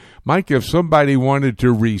newsletter. Mike, if somebody wanted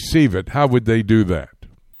to receive it, how would they do that?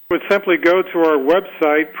 Would simply go to our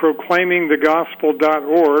website,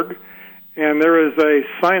 proclaimingthegospel.org, and there is a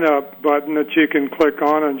sign-up button that you can click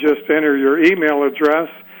on and just enter your email address,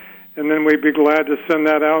 and then we'd be glad to send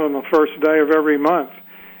that out on the first day of every month.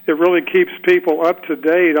 It really keeps people up to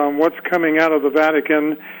date on what's coming out of the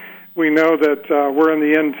Vatican. We know that we're in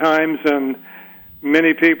the end times, and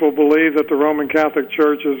many people believe that the Roman Catholic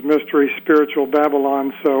Church is mystery spiritual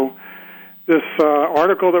Babylon. So this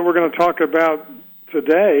article that we're going to talk about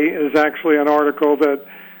today is actually an article that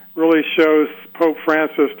really shows Pope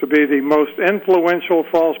Francis to be the most influential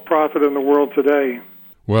false prophet in the world today.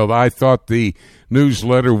 Well, I thought the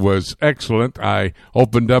newsletter was excellent. I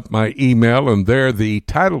opened up my email, and there the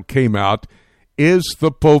title came out, Is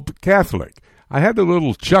the Pope Catholic? I had a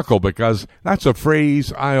little chuckle because that's a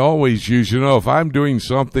phrase I always use. If I'm doing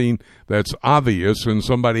something that's obvious and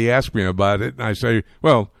somebody asks me about it, and I say,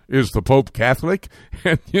 well, is the Pope Catholic?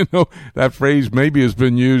 And, that phrase maybe has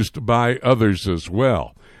been used by others as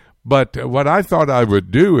well. But what I thought I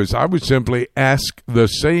would do is I would simply ask the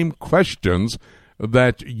same questions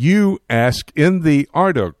that you ask in the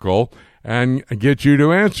article and get you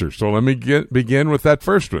to answer. So let me begin with that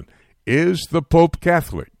first one. Is the Pope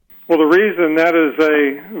Catholic? Well, the reason that is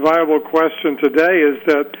a viable question today is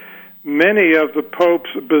that many of the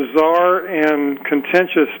Pope's bizarre and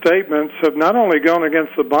contentious statements have not only gone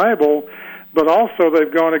against the Bible, but also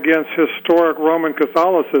they've gone against historic Roman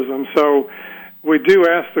Catholicism. So we do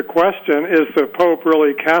ask the question, is the Pope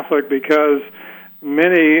really Catholic? Because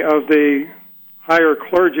many of the higher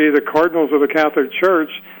clergy, the cardinals of the Catholic Church,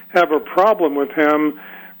 have a problem with him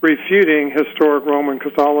refuting historic Roman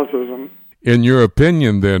Catholicism. In your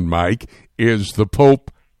opinion, then, Mike, is the Pope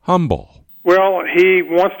humble? Well, he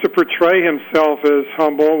wants to portray himself as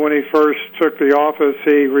humble. When he first took the office,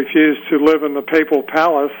 he refused to live in the papal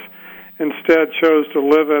palace, instead chose to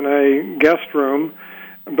live in a guest room,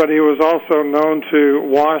 but he was also known to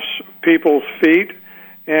wash people's feet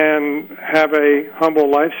and have a humble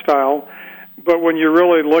lifestyle. But when you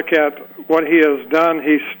really look at what he has done,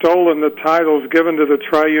 he's stolen the titles given to the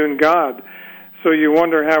triune God. So you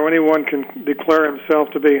wonder how anyone can declare himself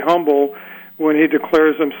to be humble when he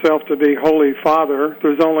declares himself to be Holy Father.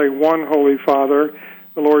 There's only one Holy Father.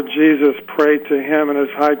 The Lord Jesus prayed to him in his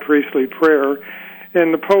high priestly prayer.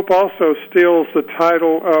 And the Pope also steals the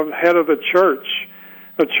title of head of the church,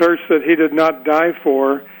 a church that he did not die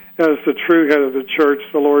for, as the true head of the church,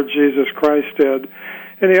 the Lord Jesus Christ did.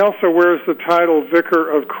 And he also wears the title Vicar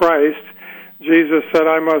of Christ. Jesus said,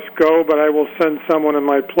 I must go, but I will send someone in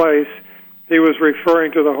my place. He was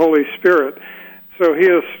referring to the Holy Spirit. So he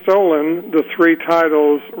has stolen the three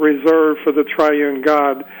titles reserved for the triune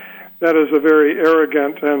God. That is a very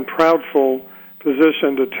arrogant and proudful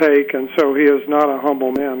position to take, and so he is not a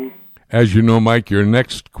humble man. As you know, Mike, your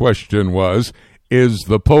next question was, is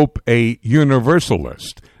the Pope a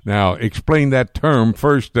universalist? Now, explain that term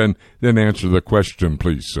first and then answer the question,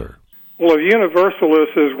 please, sir. Well, a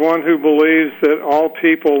universalist is one who believes that all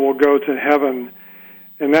people will go to heaven.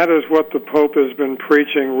 And that is what the Pope has been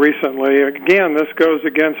preaching recently. Again, this goes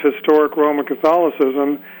against historic Roman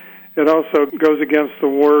Catholicism. It also goes against the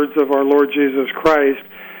words of our Lord Jesus Christ,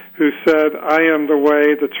 who said, I am the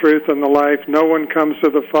way, the truth, and the life. No one comes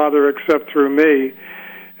to the Father except through me.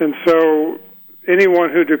 And so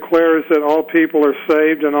anyone who declares that all people are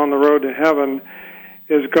saved and on the road to heaven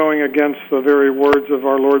is going against the very words of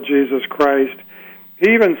our Lord Jesus Christ.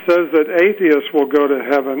 He even says that atheists will go to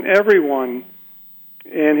heaven, everyone.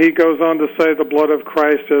 And he goes on to say the blood of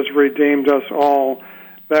Christ has redeemed us all.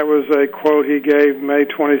 That was a quote he gave May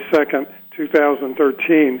 22nd,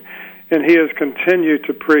 2013. And he has continued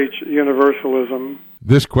to preach universalism.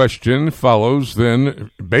 This question follows then,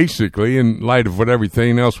 basically, in light of what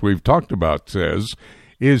everything else we've talked about says,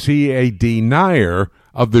 is he a denier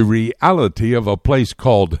of the reality of a place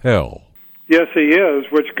called hell? Yes, he is,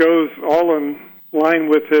 which goes all in line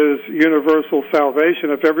with his universal salvation.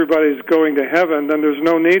 If everybody's going to heaven, then there's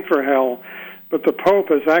no need for hell. But the Pope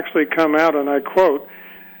has actually come out, and I quote,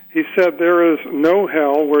 he said, there is no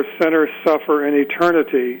hell where sinners suffer in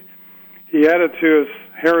eternity. He added to his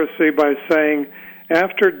heresy by saying,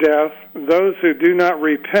 after death, those who do not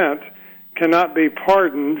repent cannot be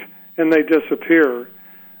pardoned, and they disappear.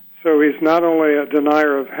 So he's not only a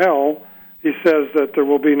denier of hell, he says that there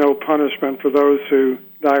will be no punishment for those who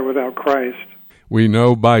die without Christ. We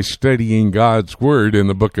know by studying God's Word in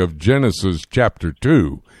the book of Genesis chapter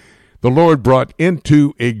 2, the Lord brought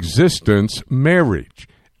into existence marriage,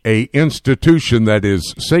 a institution that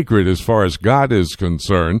is sacred as far as God is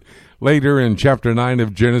concerned. Later in chapter 9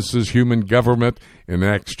 of Genesis, human government. In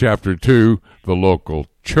Acts chapter 2, the local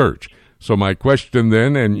church. So my question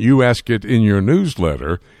then, and you ask it in your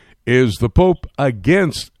newsletter, is the Pope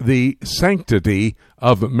against the sanctity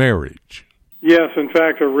of marriage? Yes, in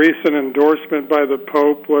fact, a recent endorsement by the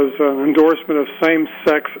Pope was an endorsement of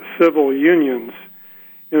same-sex civil unions.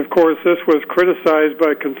 And, of course, this was criticized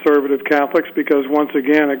by conservative Catholics because, once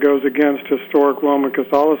again, it goes against historic Roman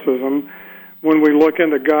Catholicism. When we look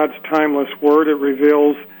into God's timeless Word, it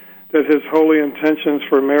reveals that His holy intentions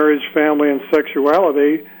for marriage, family, and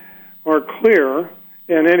sexuality are clear,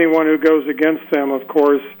 and anyone who goes against them, of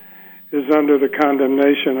course, is under the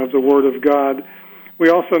condemnation of the Word of God. We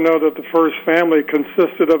also know that the first family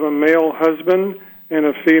consisted of a male husband and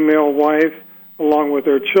a female wife, along with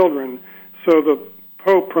their children. So the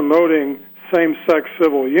Pope promoting same-sex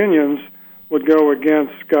civil unions would go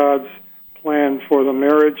against God's plan for the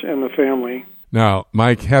marriage and the family. Now,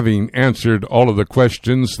 Mike, having answered all of the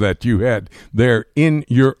questions that you had there in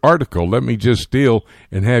your article, let me just deal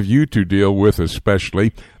and have you two deal with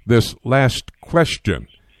especially this last question.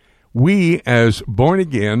 We, as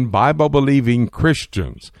born-again, Bible-believing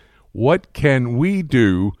Christians, what can we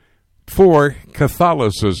do for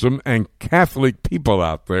Catholicism and Catholic people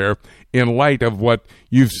out there in light of what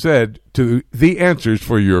you've said to the answers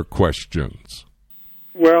for your questions?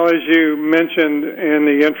 Well, as you mentioned in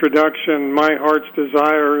the introduction, my heart's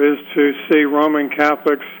desire is to see Roman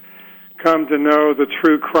Catholics come to know the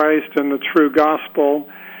true Christ and the true gospel,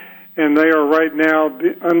 and they are right now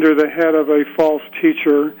under the head of a false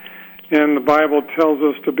teacher, and the Bible tells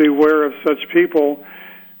us to beware of such people.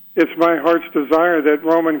 It's my heart's desire that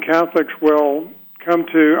Roman Catholics will come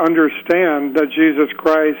to understand that Jesus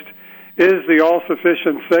Christ is the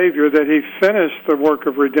all-sufficient Savior, that He finished the work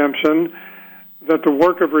of redemption, that the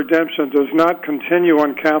work of redemption does not continue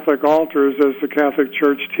on Catholic altars as the Catholic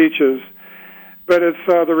Church teaches. But it's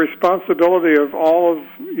the responsibility of all of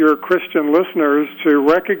your Christian listeners to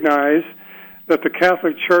recognize that the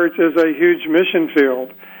Catholic Church is a huge mission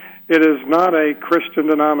field. It is not a Christian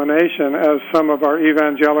denomination, as some of our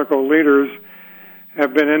evangelical leaders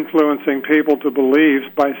have been influencing people to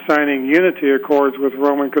believe by signing unity accords with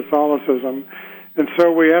Roman Catholicism. And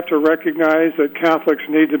so we have to recognize that Catholics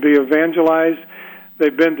need to be evangelized.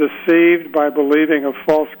 They've been deceived by believing a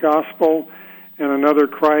false gospel and another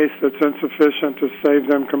Christ that's insufficient to save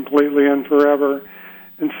them completely and forever.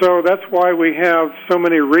 And so that's why we have so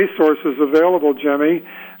many resources available, Jimmy.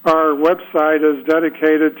 Our website is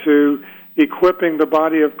dedicated to equipping the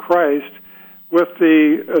body of Christ with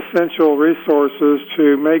the essential resources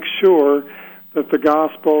to make sure that the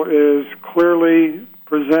gospel is clearly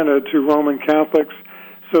presented to Roman Catholics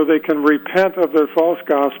so they can repent of their false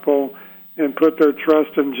gospel and put their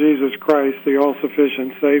trust in Jesus Christ, the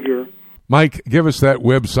all-sufficient Savior. Mike, give us that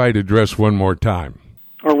website address one more time.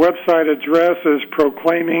 Our website address is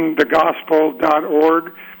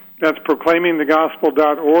proclaimingthegospel.org. That's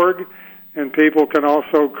proclaimingthegospel.org, and people can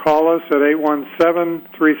also call us at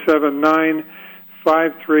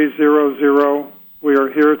 817-379-5300. We are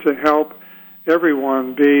here to help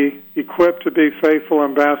everyone be equipped to be faithful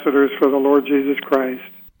ambassadors for the Lord Jesus Christ.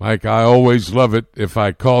 Mike, I always love it if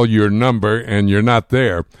I call your number and you're not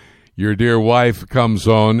there. Your dear wife comes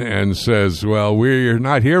on and says, well, we're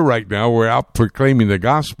not here right now. We're out proclaiming the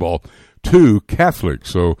gospel to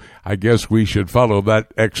Catholics. So I guess we should follow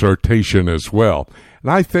that exhortation as well.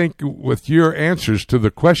 And I think with your answers to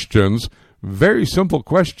the questions, very simple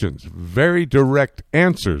questions, very direct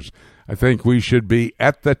answers, I think we should be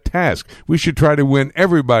at the task. We should try to win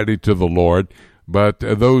everybody to the Lord, but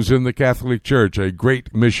those in the Catholic Church, a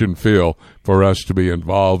great mission field for us to be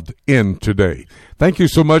involved in today. Thank you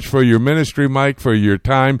so much for your ministry, Mike, for your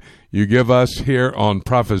time you give us here on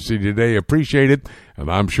Prophecy Today. Appreciate it,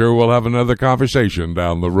 and I'm sure we'll have another conversation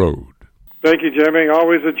down the road. Thank you, Jimmy.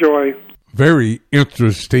 Always a joy. Very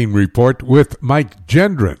interesting report with Mike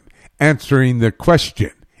Gendron answering the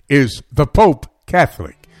question, is the Pope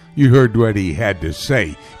Catholic? You heard what he had to say.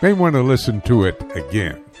 You may want to listen to it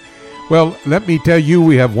again. Well, let me tell you,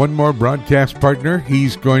 we have one more broadcast partner.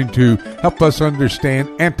 He's going to help us understand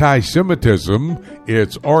anti-Semitism,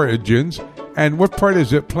 its origins, and what part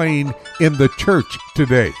is it playing in the church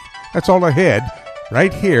today. That's all ahead,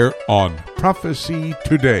 right here on Prophecy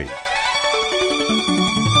Today.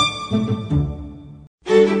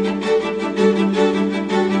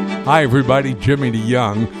 Hi, everybody. Jimmy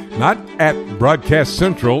DeYoung, not at Broadcast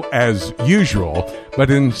Central as usual, but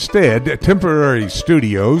instead temporary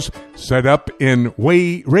studios set up in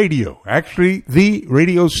Way Radio, actually the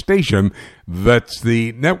radio station that's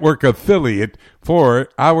the network affiliate for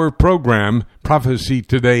our program, Prophecy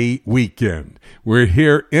Today Weekend. We're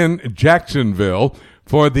here in Jacksonville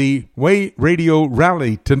for the Way Radio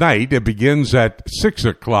Rally tonight. It begins at 6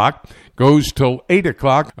 o'clock. Goes till 8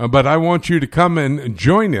 o'clock, but I want you to come and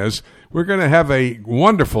join us. We're going to have a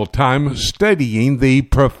wonderful time studying the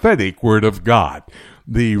prophetic Word of God.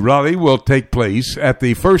 The rally will take place at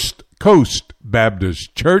the First Coast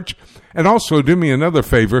Baptist Church. And also, do me another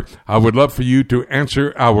favor. I would love for you to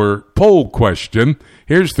answer our poll question.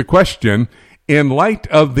 Here's the question. In light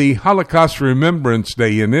of the Holocaust Remembrance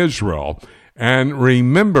Day in Israel, and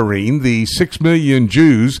remembering the 6 million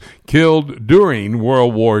Jews killed during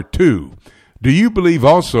World War II, do you believe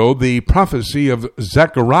also the prophecy of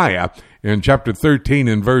Zechariah in chapter 13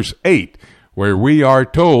 and verse 8, where we are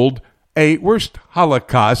told a worst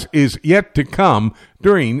Holocaust is yet to come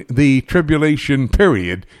during the tribulation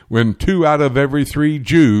period when 2 out of every 3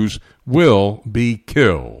 Jews will be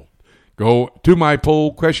killed? Go to my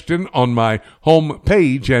poll question on my home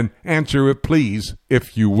page and answer it, please,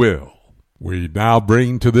 if you will. We now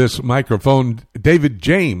bring to this microphone David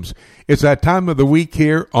James. It's that time of the week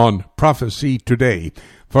here on Prophecy Today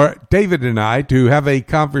for David and I to have a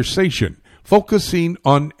conversation focusing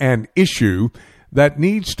on an issue that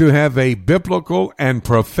needs to have a biblical and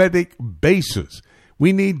prophetic basis.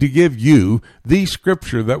 We need to give you the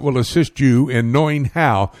scripture that will assist you in knowing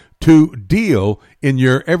how to deal in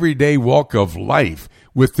your everyday walk of life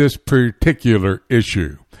with this particular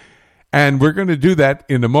issue. And we're going to do that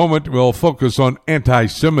in a moment. We'll focus on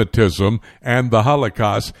anti-Semitism and the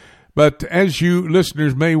Holocaust. But as you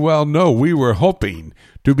listeners may well know, we were hoping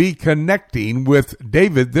to be connecting with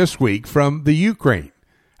David this week from the Ukraine.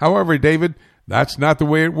 However, David, that's not the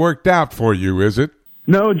way it worked out for you, is it?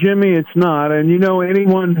 No, Jimmy, it's not. And you know,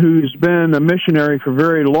 anyone who's been a missionary for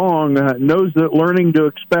very long knows that learning to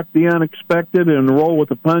expect the unexpected and roll with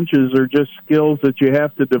the punches are just skills that you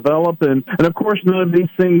have to develop. And of course, none of these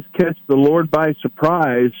things catch the Lord by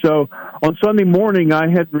surprise. So on Sunday morning, I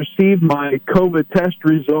had received my COVID test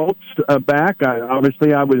results back.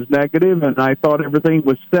 Obviously, I was negative, and I thought everything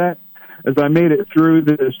was set as I made it through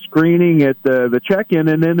the screening at the check-in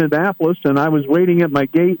in Indianapolis, and I was waiting at my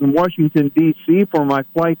gate in Washington, D.C. for my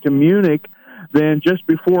flight to Munich. Then just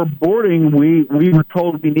before boarding, we were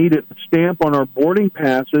told we needed a stamp on our boarding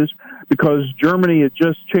passes because Germany had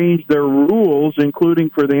just changed their rules,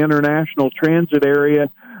 including for the international transit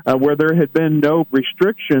area, where there had been no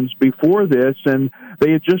restrictions before this, and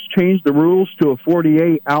they had just changed the rules to a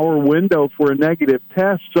 48-hour window for a negative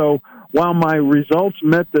test. So while my results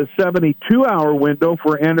met the 72-hour window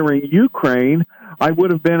for entering Ukraine, I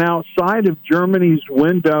would have been outside of Germany's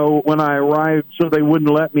window when I arrived, so they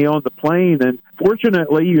wouldn't let me on the plane. And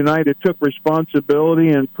fortunately, United took responsibility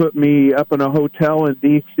and put me up in a hotel in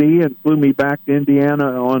D.C. and flew me back to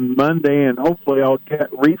Indiana on Monday, and hopefully I'll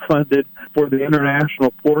get refunded for the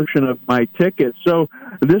international portion of my ticket. So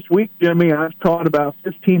this week, Jimmy, I've taught about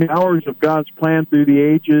 15 hours of God's plan through the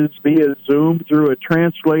ages via Zoom through a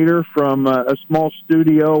translator from a small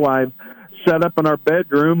studio I've set up in our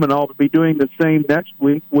bedroom, and I'll be doing the same next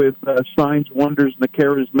week with Signs, Wonders, and the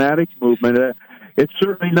Charismatic Movement. It's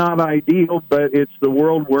certainly not ideal, but it's the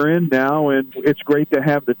world we're in now, and it's great to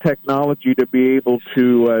have the technology to be able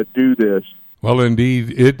to do this. Well,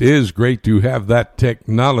 indeed, it is great to have that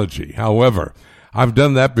technology. However, I've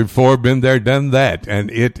done that before, been there, done that, and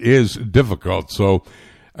it is difficult. So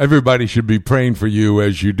everybody should be praying for you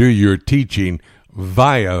as you do your teaching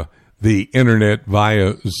via the internet,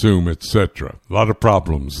 via Zoom, etc. A lot of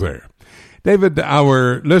problems there. David,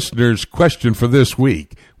 our listener's question for this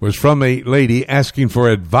week was from a lady asking for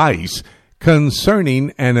advice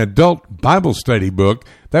concerning an adult Bible study book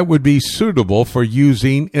that would be suitable for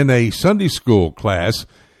using in a Sunday school class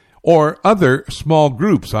or other small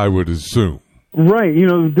groups, I would assume. Right. You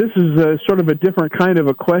know, this is sort of a different kind of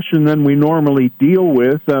a question than we normally deal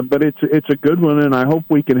with, but it's a good one, and I hope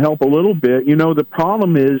we can help a little bit. You know, the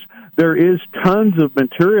problem is there is tons of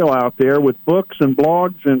material out there with books and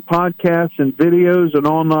blogs and podcasts and videos and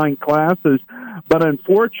online classes, but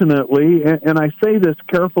unfortunately, and I say this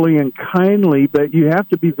carefully and kindly, but you have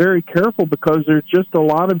to be very careful because there's just a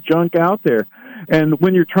lot of junk out there. And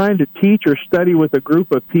when you're trying to teach or study with a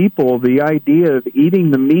group of people, the idea of eating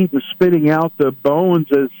the meat and spitting out the bones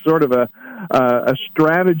as sort of a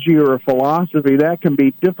strategy or a philosophy, that can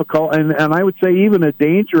be difficult, and I would say even a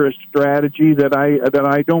dangerous strategy that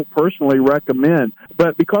I don't personally recommend.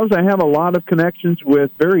 But because I have a lot of connections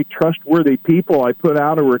with very trustworthy people, I put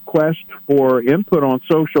out a request for input on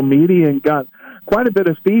social media and got quite a bit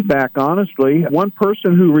of feedback, honestly. One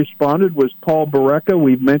person who responded was Paul Barreca.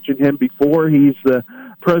 We've mentioned him before. He's the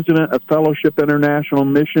president of Fellowship International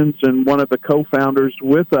Missions and one of the co-founders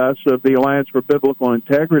with us of the Alliance for Biblical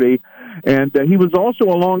Integrity. And he was also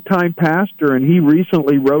a longtime pastor, and he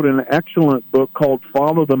recently wrote an excellent book called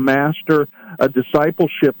Follow the Master, a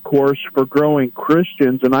discipleship course for growing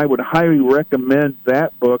Christians, and I would highly recommend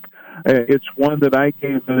that book. It's one that I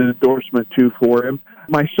gave an endorsement to for him.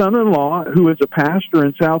 My son-in-law, who is a pastor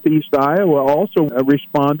in southeast Iowa, also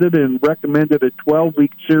responded and recommended a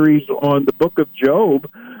 12-week series on the book of Job,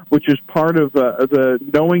 which is part of the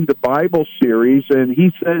Knowing the Bible series, and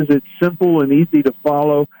he says it's simple and easy to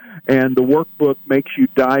follow, and the workbook makes you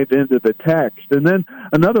dive into the text. And then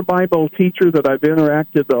another Bible teacher that I've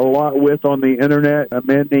interacted a lot with on the internet, a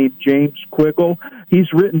man named James Quiggle,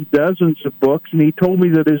 he's written dozens of books, and he told me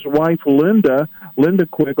that his wife, Linda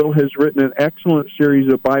Quiggle, has written an excellent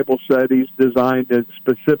series of Bible studies designed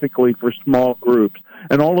specifically for small groups.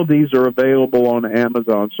 And all of these are available on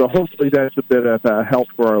Amazon. So hopefully that's a bit of help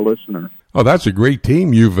for our listener. Oh, that's a great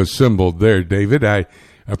team you've assembled there, David. I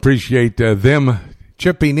appreciate them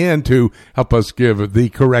chipping in to help us give the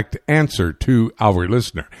correct answer to our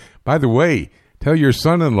listener. By the way, tell your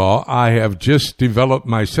son-in-law I have just developed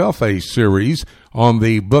myself a series on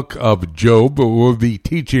the book of Job. We'll be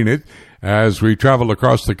teaching it as we travel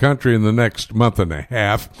across the country in the next month and a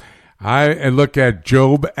half. I look at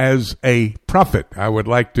Job as a prophet. I would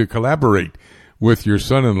like to collaborate with your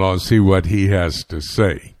son-in-law and see what he has to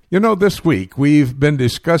say. You know, this week we've been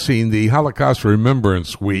discussing the Holocaust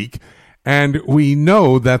Remembrance Week, and we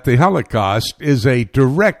know that the Holocaust is a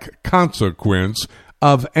direct consequence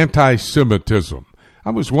of anti-Semitism. I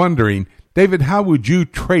was wondering, David, how would you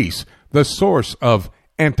trace the source of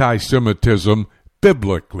anti-Semitism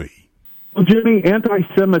biblically? Well, Jimmy,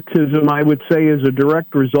 anti-Semitism, I would say, is a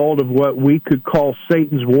direct result of what we could call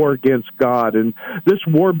Satan's war against God. And this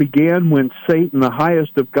war began when Satan, the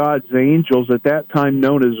highest of God's angels, at that time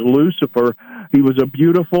known as Lucifer, he was a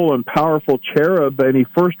beautiful and powerful cherub, and he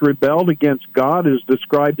first rebelled against God, as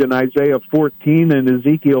described in Isaiah 14 and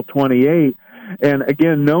Ezekiel 28. And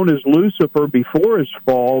again, known as Lucifer, before his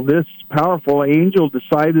fall, this powerful angel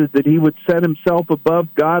decided that he would set himself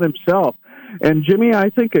above God himself. And, Jimmy, I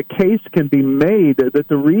think a case can be made that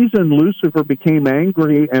the reason Lucifer became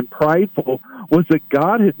angry and prideful was that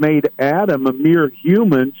God had made Adam, a mere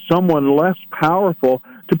human, someone less powerful,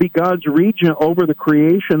 to be God's regent over the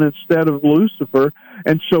creation instead of Lucifer.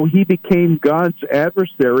 And so he became God's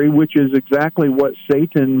adversary, which is exactly what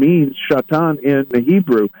Satan means, Shatan, in the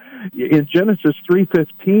Hebrew. In Genesis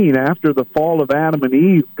 3:15, after the fall of Adam and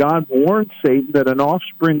Eve, God warned Satan that an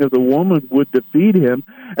offspring of the woman would defeat him,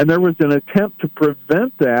 and there was an attempt to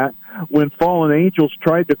prevent that when fallen angels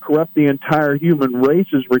tried to corrupt the entire human race,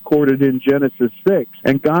 as recorded in Genesis 6.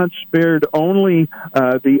 And God spared only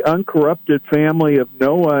the uncorrupted family of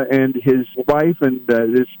Noah and his wife and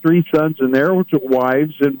his 3 sons and their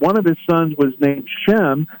wives, and one of his sons was named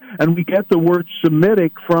Shem, and we get the word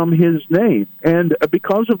Semitic from his name. And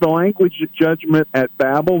because of the language judgment at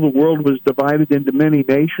Babel, the world was divided into many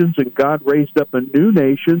nations, and God raised up a new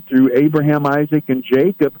nation through Abraham, Isaac, and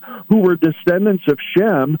Jacob, who were descendants of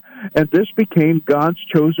Shem, and this became God's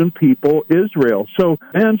chosen people, Israel. So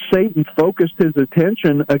then Satan focused his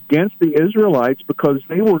attention against the Israelites because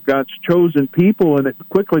they were God's chosen people, and it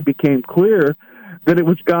quickly became clear that it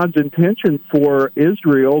was God's intention for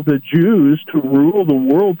Israel, the Jews, to rule the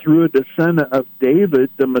world through a descendant of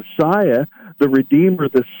David, the Messiah, the Redeemer,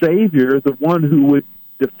 the Savior, the one who would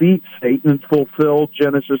defeat Satan and fulfill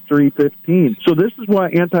Genesis 3:15. So this is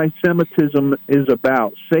what anti-Semitism is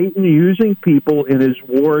about, Satan using people in his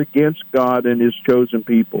war against God and his chosen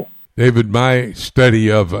people. David, my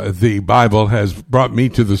study of the Bible has brought me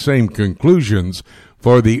to the same conclusions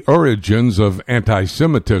for the origins of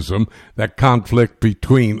anti-Semitism, that conflict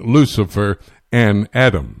between Lucifer and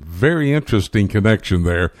Adam. Very interesting connection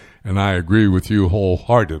there, and I agree with you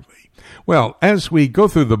wholeheartedly. Well, as we go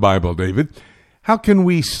through the Bible, David, how can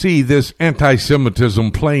we see this anti-Semitism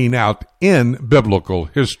playing out in biblical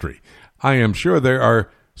history? I am sure there are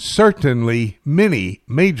certainly many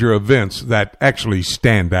major events that actually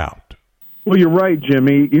stand out. Well, you're right,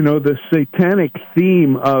 Jimmy. You know, the satanic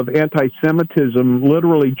theme of anti-Semitism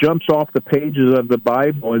literally jumps off the pages of the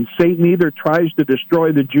Bible, and Satan either tries to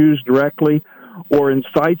destroy the Jews directly or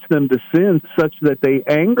incites them to sin such that they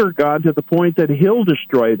anger God to the point that he'll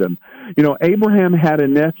destroy them. You know, Abraham had a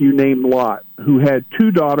nephew named Lot who had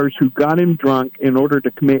 2 daughters who got him drunk in order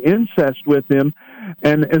to commit incest with him,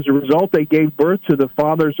 and as a result they gave birth to the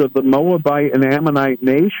fathers of the Moabite and Ammonite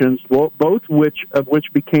nations, both of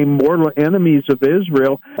which became mortal enemies of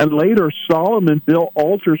Israel. And later Solomon built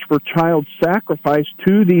altars for child sacrifice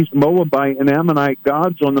to these Moabite and Ammonite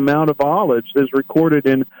gods on the Mount of Olives, as recorded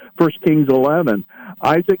in 1 Kings 11.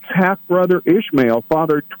 Isaac's half-brother Ishmael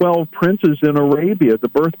fathered 12 princes in Arabia, the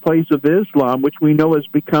birthplace of Islam, which we know has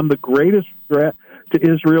become the greatest threat to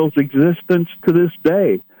Israel's existence to this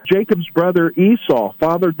day. Jacob's brother Esau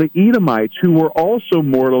fathered the Edomites, who were also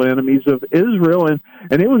mortal enemies of Israel, and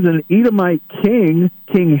it was an Edomite king,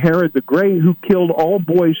 King Herod the Great, who killed all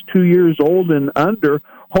boys 2 years old and under,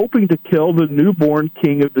 hoping to kill the newborn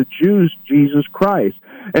king of the Jews, Jesus Christ.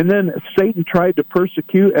 And then Satan tried to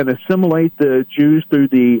persecute and assimilate the Jews through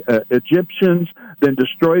the Egyptians, then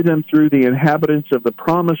destroy them through the inhabitants of the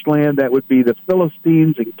Promised Land. That would be the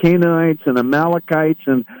Philistines and Canaanites and Amalekites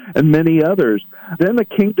and many others. Then the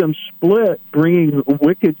kingdom split, bringing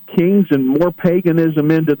wicked kings and more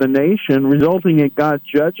paganism into the nation, resulting in God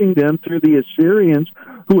judging them through the Assyrians,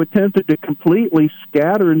 who attempted to completely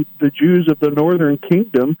scatter the Jews of the northern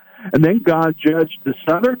kingdom. And then God judged the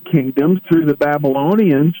southern kingdom through the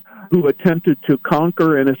Babylonians, who attempted to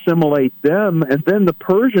conquer and assimilate them. And then the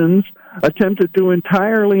Persians attempted to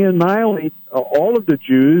entirely annihilate all of the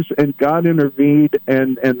Jews, and God intervened,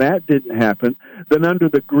 and that didn't happen. Then under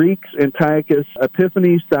the Greeks, Antiochus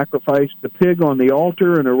Epiphanes sacrificed the pig on the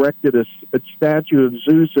altar and erected a statue of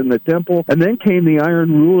Zeus in the temple. And then came the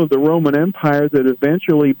iron rule of the Roman Empire that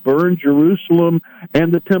eventually burned Jerusalem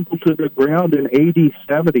and the temple to the ground in AD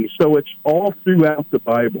 70. So it's all throughout the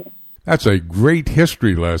Bible. That's a great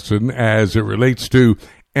history lesson as it relates to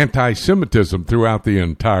anti-Semitism throughout the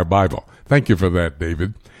entire Bible. Thank you for that,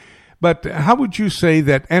 David. But how would you say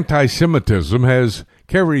that anti-Semitism has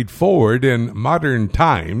carried forward in modern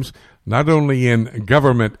times, not only in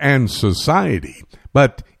government and society,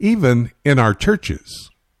 but even in our churches?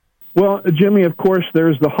 Well, Jimmy, of course,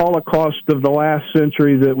 there's the Holocaust of the last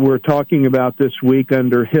century that we're talking about this week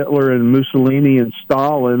under Hitler and Mussolini and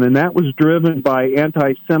Stalin, and that was driven by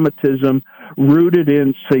anti-Semitism rooted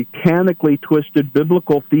in satanically twisted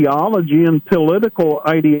biblical theology and political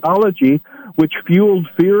ideology, which fueled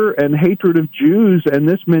fear and hatred of Jews, and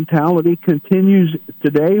this mentality continues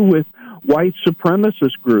today with white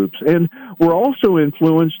supremacist groups. And we're also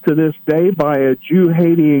influenced to this day by a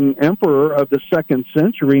Jew-hating emperor of the 2nd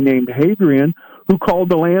century named Hadrian, who called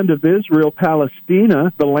the land of Israel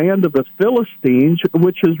Palestina, the land of the Philistines,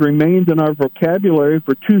 which has remained in our vocabulary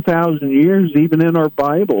for 2,000 years, even in our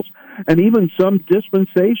Bibles. And even some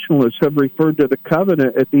dispensationalists have referred to the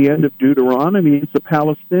covenant at the end of Deuteronomy as the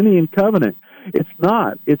Palestinian covenant. It's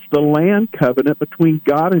not. It's the land covenant between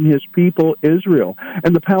God and his people, Israel.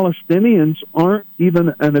 And the Palestinians aren't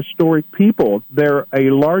even an historic people. They're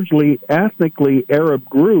a largely ethnically Arab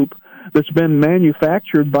group that's been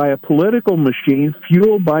manufactured by a political machine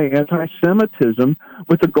fueled by anti-Semitism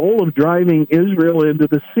with the goal of driving Israel into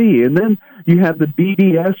the sea. And then you have the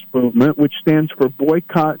BDS movement, which stands for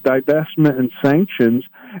Boycott, Divestment, and Sanctions,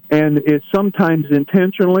 and it's sometimes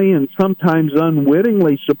intentionally and sometimes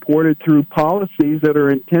unwittingly supported through policies that are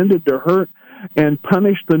intended to hurt and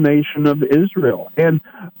punish the nation of Israel. And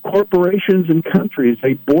corporations and countries,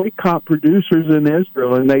 they boycott producers in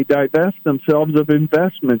Israel, and they divest themselves of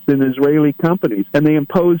investments in Israeli companies, and they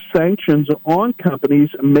impose sanctions on companies,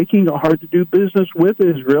 making it hard to do business with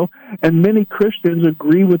Israel, and many Christians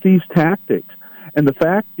agree with these tactics. And the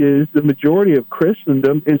fact is, the majority of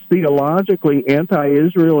Christendom is theologically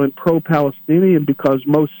anti-Israel and pro-Palestinian because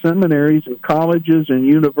most seminaries and colleges and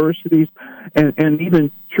universities and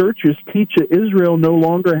even churches teach that Israel no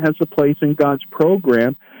longer has a place in God's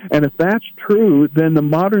program. And if that's true, then the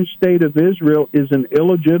modern state of Israel is an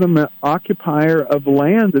illegitimate occupier of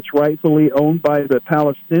land that's rightfully owned by the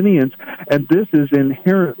Palestinians, and this is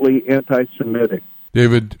inherently anti-Semitic.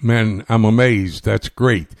 David, man, I'm amazed. That's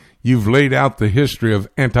great. You've laid out the history of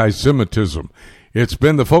anti-Semitism. It's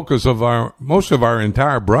been the focus of most of our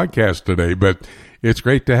entire broadcast today, but it's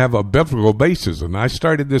great to have a biblical basis. And I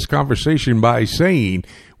started this conversation by saying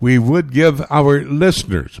we would give our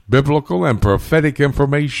listeners biblical and prophetic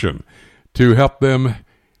information to help them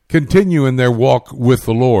continue in their walk with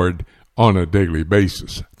the Lord on a daily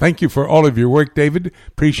basis. Thank you for all of your work, David.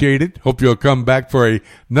 Appreciate it. Hope you'll come back for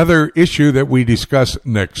another issue that we discuss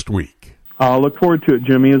next week. I'll look forward to it,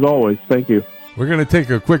 Jimmy, as always. Thank you. We're going to take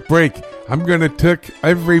a quick break. I'm going to take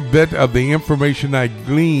every bit of the information I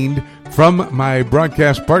gleaned from my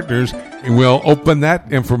broadcast partners, and we'll open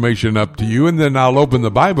that information up to you, and then I'll open the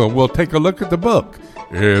Bible. We'll take a look at the book.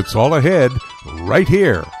 It's all ahead right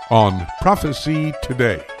here on Prophecy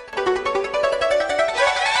Today.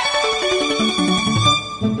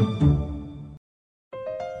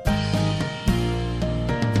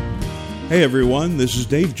 Hey everyone, this is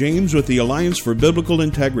Dave James with the Alliance for Biblical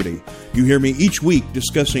Integrity. You hear me each week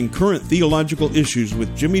discussing current theological issues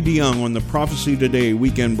with Jimmy DeYoung on the Prophecy Today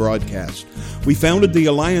weekend broadcast. We founded the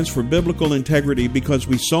Alliance for Biblical Integrity because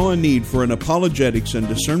we saw a need for an apologetics and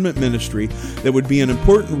discernment ministry that would be an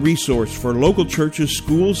important resource for local churches,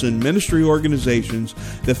 schools, and ministry organizations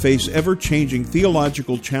that face ever-changing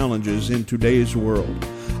theological challenges in today's world.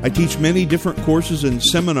 I teach many different courses and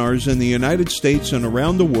seminars in the United States and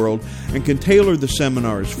around the world, and can tailor the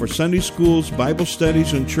seminars for Sunday schools, Bible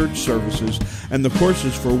studies, and church services, and the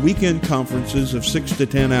courses for weekend conferences of 6 to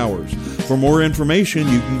 10 hours. For more information,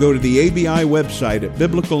 you can go to the ABI website at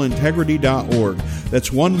biblicalintegrity.org.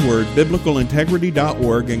 That's one word,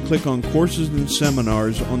 biblicalintegrity.org, and click on Courses and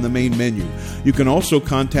Seminars on the main menu. You can also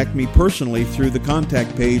contact me personally through the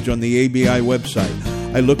contact page on the ABI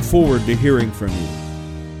website. I look forward to hearing from you.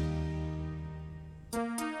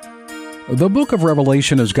 The book of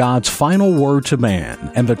Revelation is God's final word to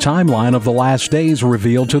man and the timeline of the last days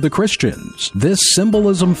revealed to the Christians. This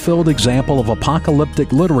symbolism-filled example of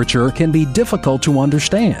apocalyptic literature can be difficult to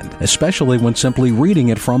understand, especially when simply reading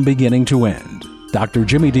it from beginning to end. Dr.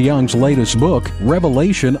 Jimmy DeYoung's latest book,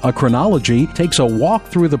 Revelation, A Chronology, takes a walk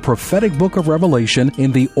through the prophetic book of Revelation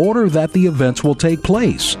in the order that the events will take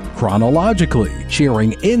place, chronologically,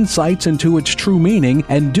 sharing insights into its true meaning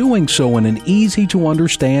and doing so in an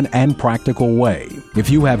easy-to-understand and practical way. If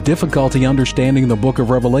you have difficulty understanding the book of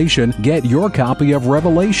Revelation, get your copy of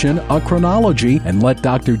Revelation, A Chronology, and let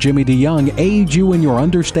Dr. Jimmy DeYoung aid you in your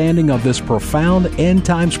understanding of this profound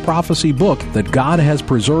end-times prophecy book that God has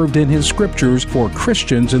preserved in His Scriptures for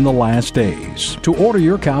Christians in the last days. To order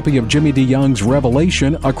your copy of Jimmy DeYoung's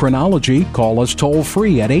Revelation, A Chronology, call us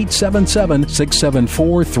toll-free at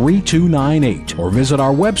 877-674-3298 or visit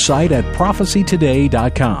our website at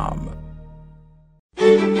prophecytoday.com.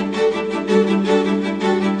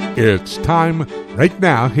 It's time right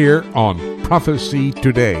now here on Prophecy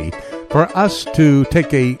Today for us to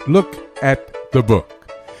take a look at the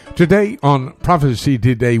book. Today on Prophecy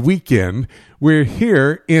Today weekend, we're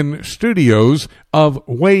here in studios of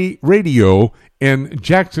Way Radio in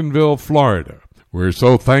Jacksonville, Florida. We're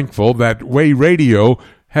so thankful that Way Radio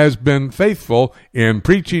has been faithful in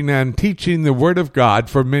preaching and teaching the Word of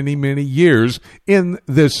God for many, many years in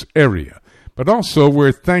this area. But also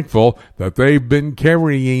we're thankful that they've been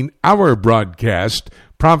carrying our broadcast,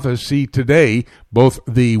 Prophecy Today, both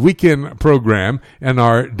the weekend program and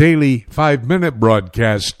our daily 5-minute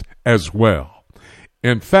broadcast as well.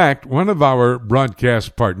 In fact, one of our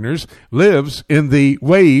broadcast partners lives in the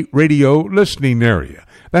Way Radio listening area.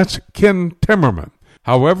 That's Ken Timmerman.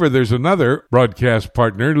 However, there's another broadcast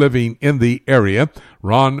partner living in the area,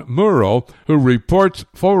 Ron Murrow, who reports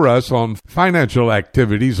for us on financial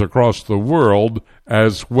activities across the world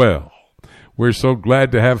as well. We're so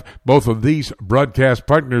glad to have both of these broadcast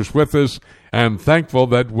partners with us and thankful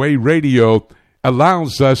that Way Radio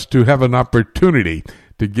allows us to have an opportunity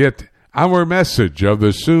to get our message of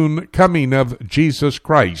the soon coming of Jesus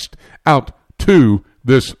Christ out to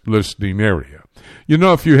this listening area. You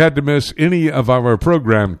know, if you had to miss any of our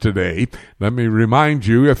program today, let me remind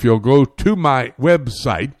you, if you'll go to my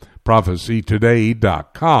website,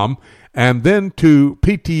 prophecytoday.com, and then to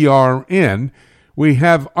PTRN, we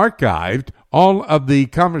have archived all of the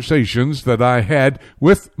conversations that I had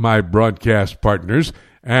with my broadcast partners,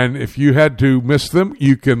 and if you had to miss them,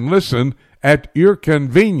 you can listen at your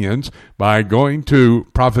convenience by going to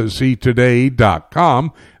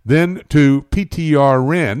prophecytoday.com, then to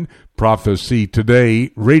PTRN, Prophecy Today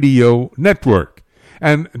Radio Network.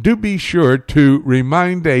 And do be sure to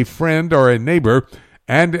remind a friend or a neighbor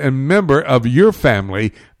and a member of your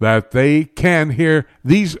family that they can hear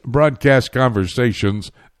these broadcast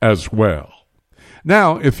conversations as well.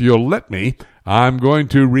 Now, if you'll let me, I'm going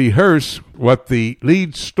to rehearse what the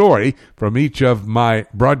lead story from each of my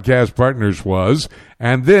broadcast partners was,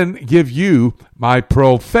 and then give you my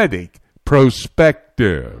prophetic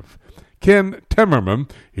perspective. Ken Timmerman,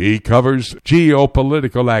 he covers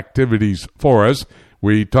geopolitical activities for us.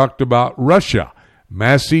 We talked about Russia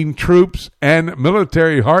massing troops and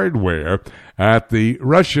military hardware at the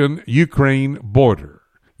Russian-Ukraine border.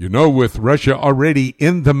 You know, with Russia already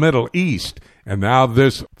in the Middle East, and now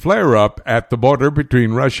this flare-up at the border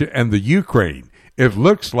between Russia and the Ukraine, it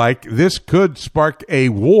looks like this could spark a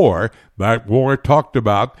war, that war talked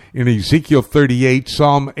about in Ezekiel 38,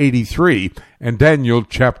 Psalm 83, and Daniel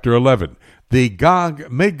chapter 11. The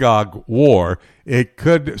Gog-Magog war, it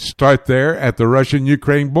could start there at the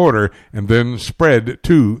Russian-Ukraine border and then spread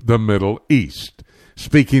to the Middle East.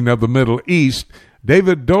 Speaking of the Middle East,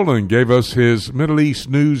 David Dolan gave us his Middle East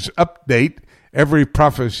news update. Every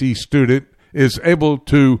prophecy student is able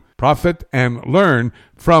to profit and learn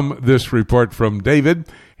from this report from David.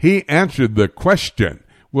 He answered the question,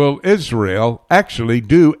 will Israel actually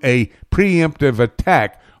do a preemptive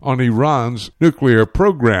attack on Iran's nuclear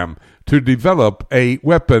program to develop a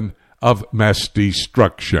weapon of mass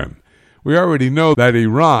destruction? We already know that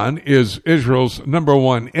Iran is Israel's number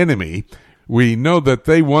one enemy. We know that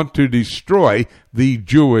they want to destroy the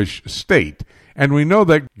Jewish state. And we know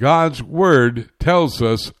that God's Word tells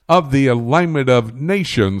us of the alignment of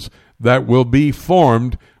nations that will be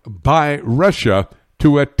formed by Russia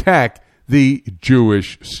to attack the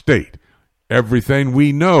Jewish state. Everything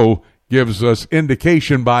we know gives us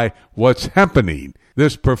indication by what's happening.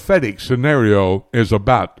 This prophetic scenario is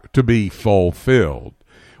about to be fulfilled.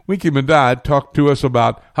 Winky Medad talked to us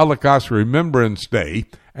about Holocaust Remembrance Day,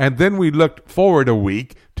 and then we looked forward a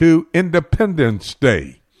week to Independence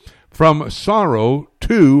Day. from sorrow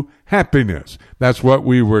to happiness. That's what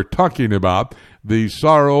we were talking about, the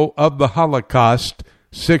sorrow of the Holocaust,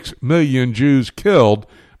 6 million Jews killed,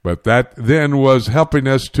 but that then was helping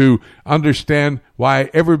us to understand why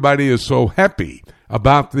everybody is so happy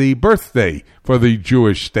about the birthday for the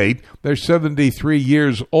Jewish state. They're 73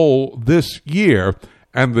 years old this year,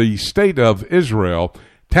 and the state of Israel,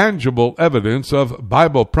 tangible evidence of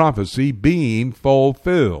Bible prophecy being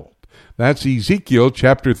fulfilled. That's Ezekiel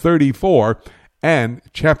chapter 34 and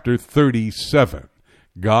chapter 37.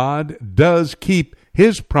 God does keep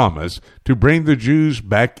his promise to bring the Jews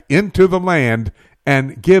back into the land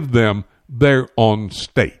and give them their own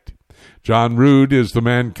state. John Rood is the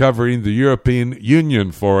man covering the European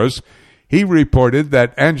Union for us. He reported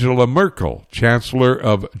that Angela Merkel, Chancellor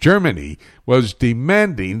of Germany, was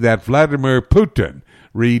demanding that Vladimir Putin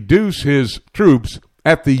reduce his troops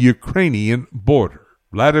at the Ukrainian border.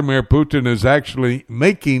 Vladimir Putin is actually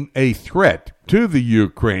making a threat to the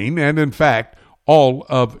Ukraine and, in fact, all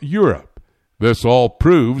of Europe. This all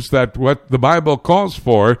proves that what the Bible calls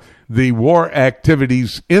for, the war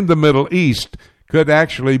activities in the Middle East, could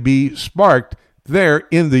actually be sparked there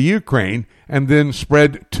in the Ukraine and then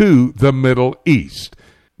spread to the Middle East.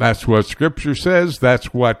 That's what Scripture says.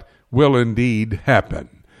 That's what will indeed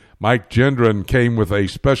happen. Mike Gendron came with a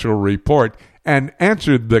special report and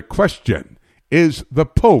answered the question, is the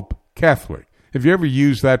Pope Catholic? Have you ever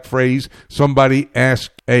used that phrase? Somebody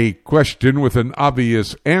asks a question with an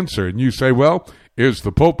obvious answer, and you say, well, is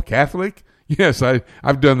the Pope Catholic? Yes,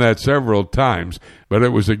 I've done that several times, but it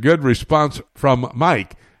was a good response from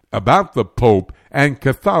Mike about the Pope and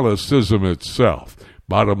Catholicism itself.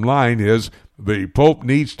 Bottom line is, the Pope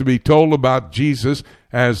needs to be told about Jesus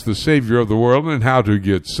as the Savior of the world and how to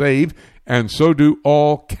get saved, and so do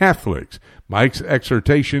all Catholics. Mike's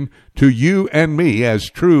exhortation to you and me as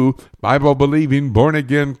true Bible-believing,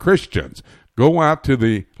 born-again Christians: go out to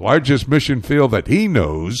the largest mission field that he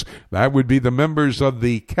knows. That would be the members of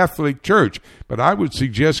the Catholic Church. But I would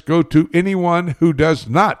suggest go to anyone who does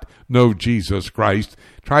not know Jesus Christ.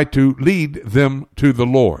 Try to lead them to the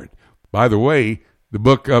Lord. By the way, the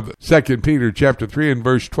book of 2 Peter chapter 3 and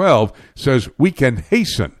verse 12 says we can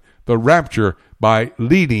hasten the rapture by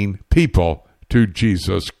leading people to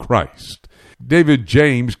Jesus Christ. David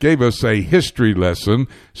James gave us a history lesson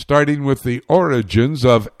starting with the origins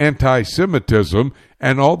of anti-Semitism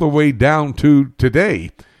and all the way down to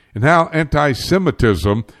today, and how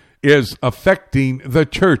anti-Semitism is affecting the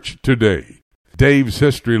church today. Dave's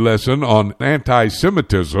history lesson on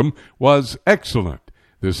anti-Semitism was excellent.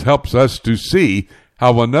 This helps us to see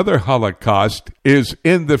how another Holocaust is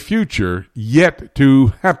in the future yet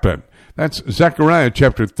to happen. That's Zechariah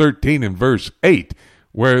chapter 13 and verse 8.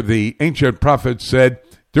 Where the ancient prophet said,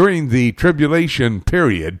 during the tribulation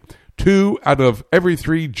period, 2 out of every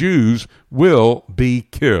 3 Jews will be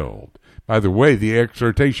killed. By the way, the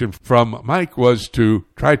exhortation from Mike was to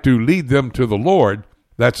try to lead them to the Lord.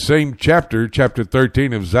 That same chapter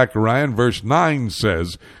 13 of Zechariah, verse 9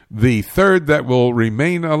 says, the third that will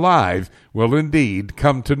remain alive will indeed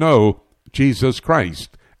come to know Jesus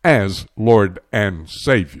Christ as Lord and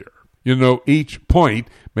Savior. You know, each point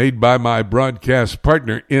made by my broadcast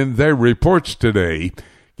partner in their reports today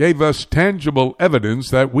gave us tangible evidence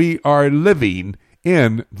that we are living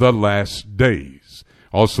in the last days.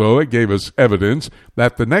 Also, it gave us evidence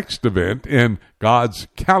that the next event in God's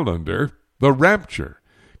calendar, the rapture,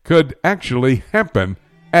 could actually happen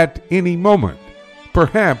at any moment,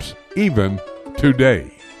 perhaps even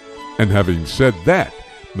today. And having said that,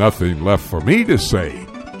 nothing left for me to say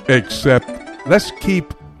except let's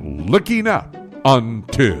keep looking up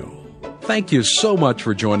until. Thank you so much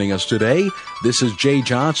for joining us today. This is Jay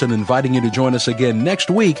Johnson inviting you to join us again next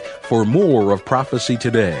week for more of Prophecy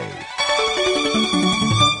Today.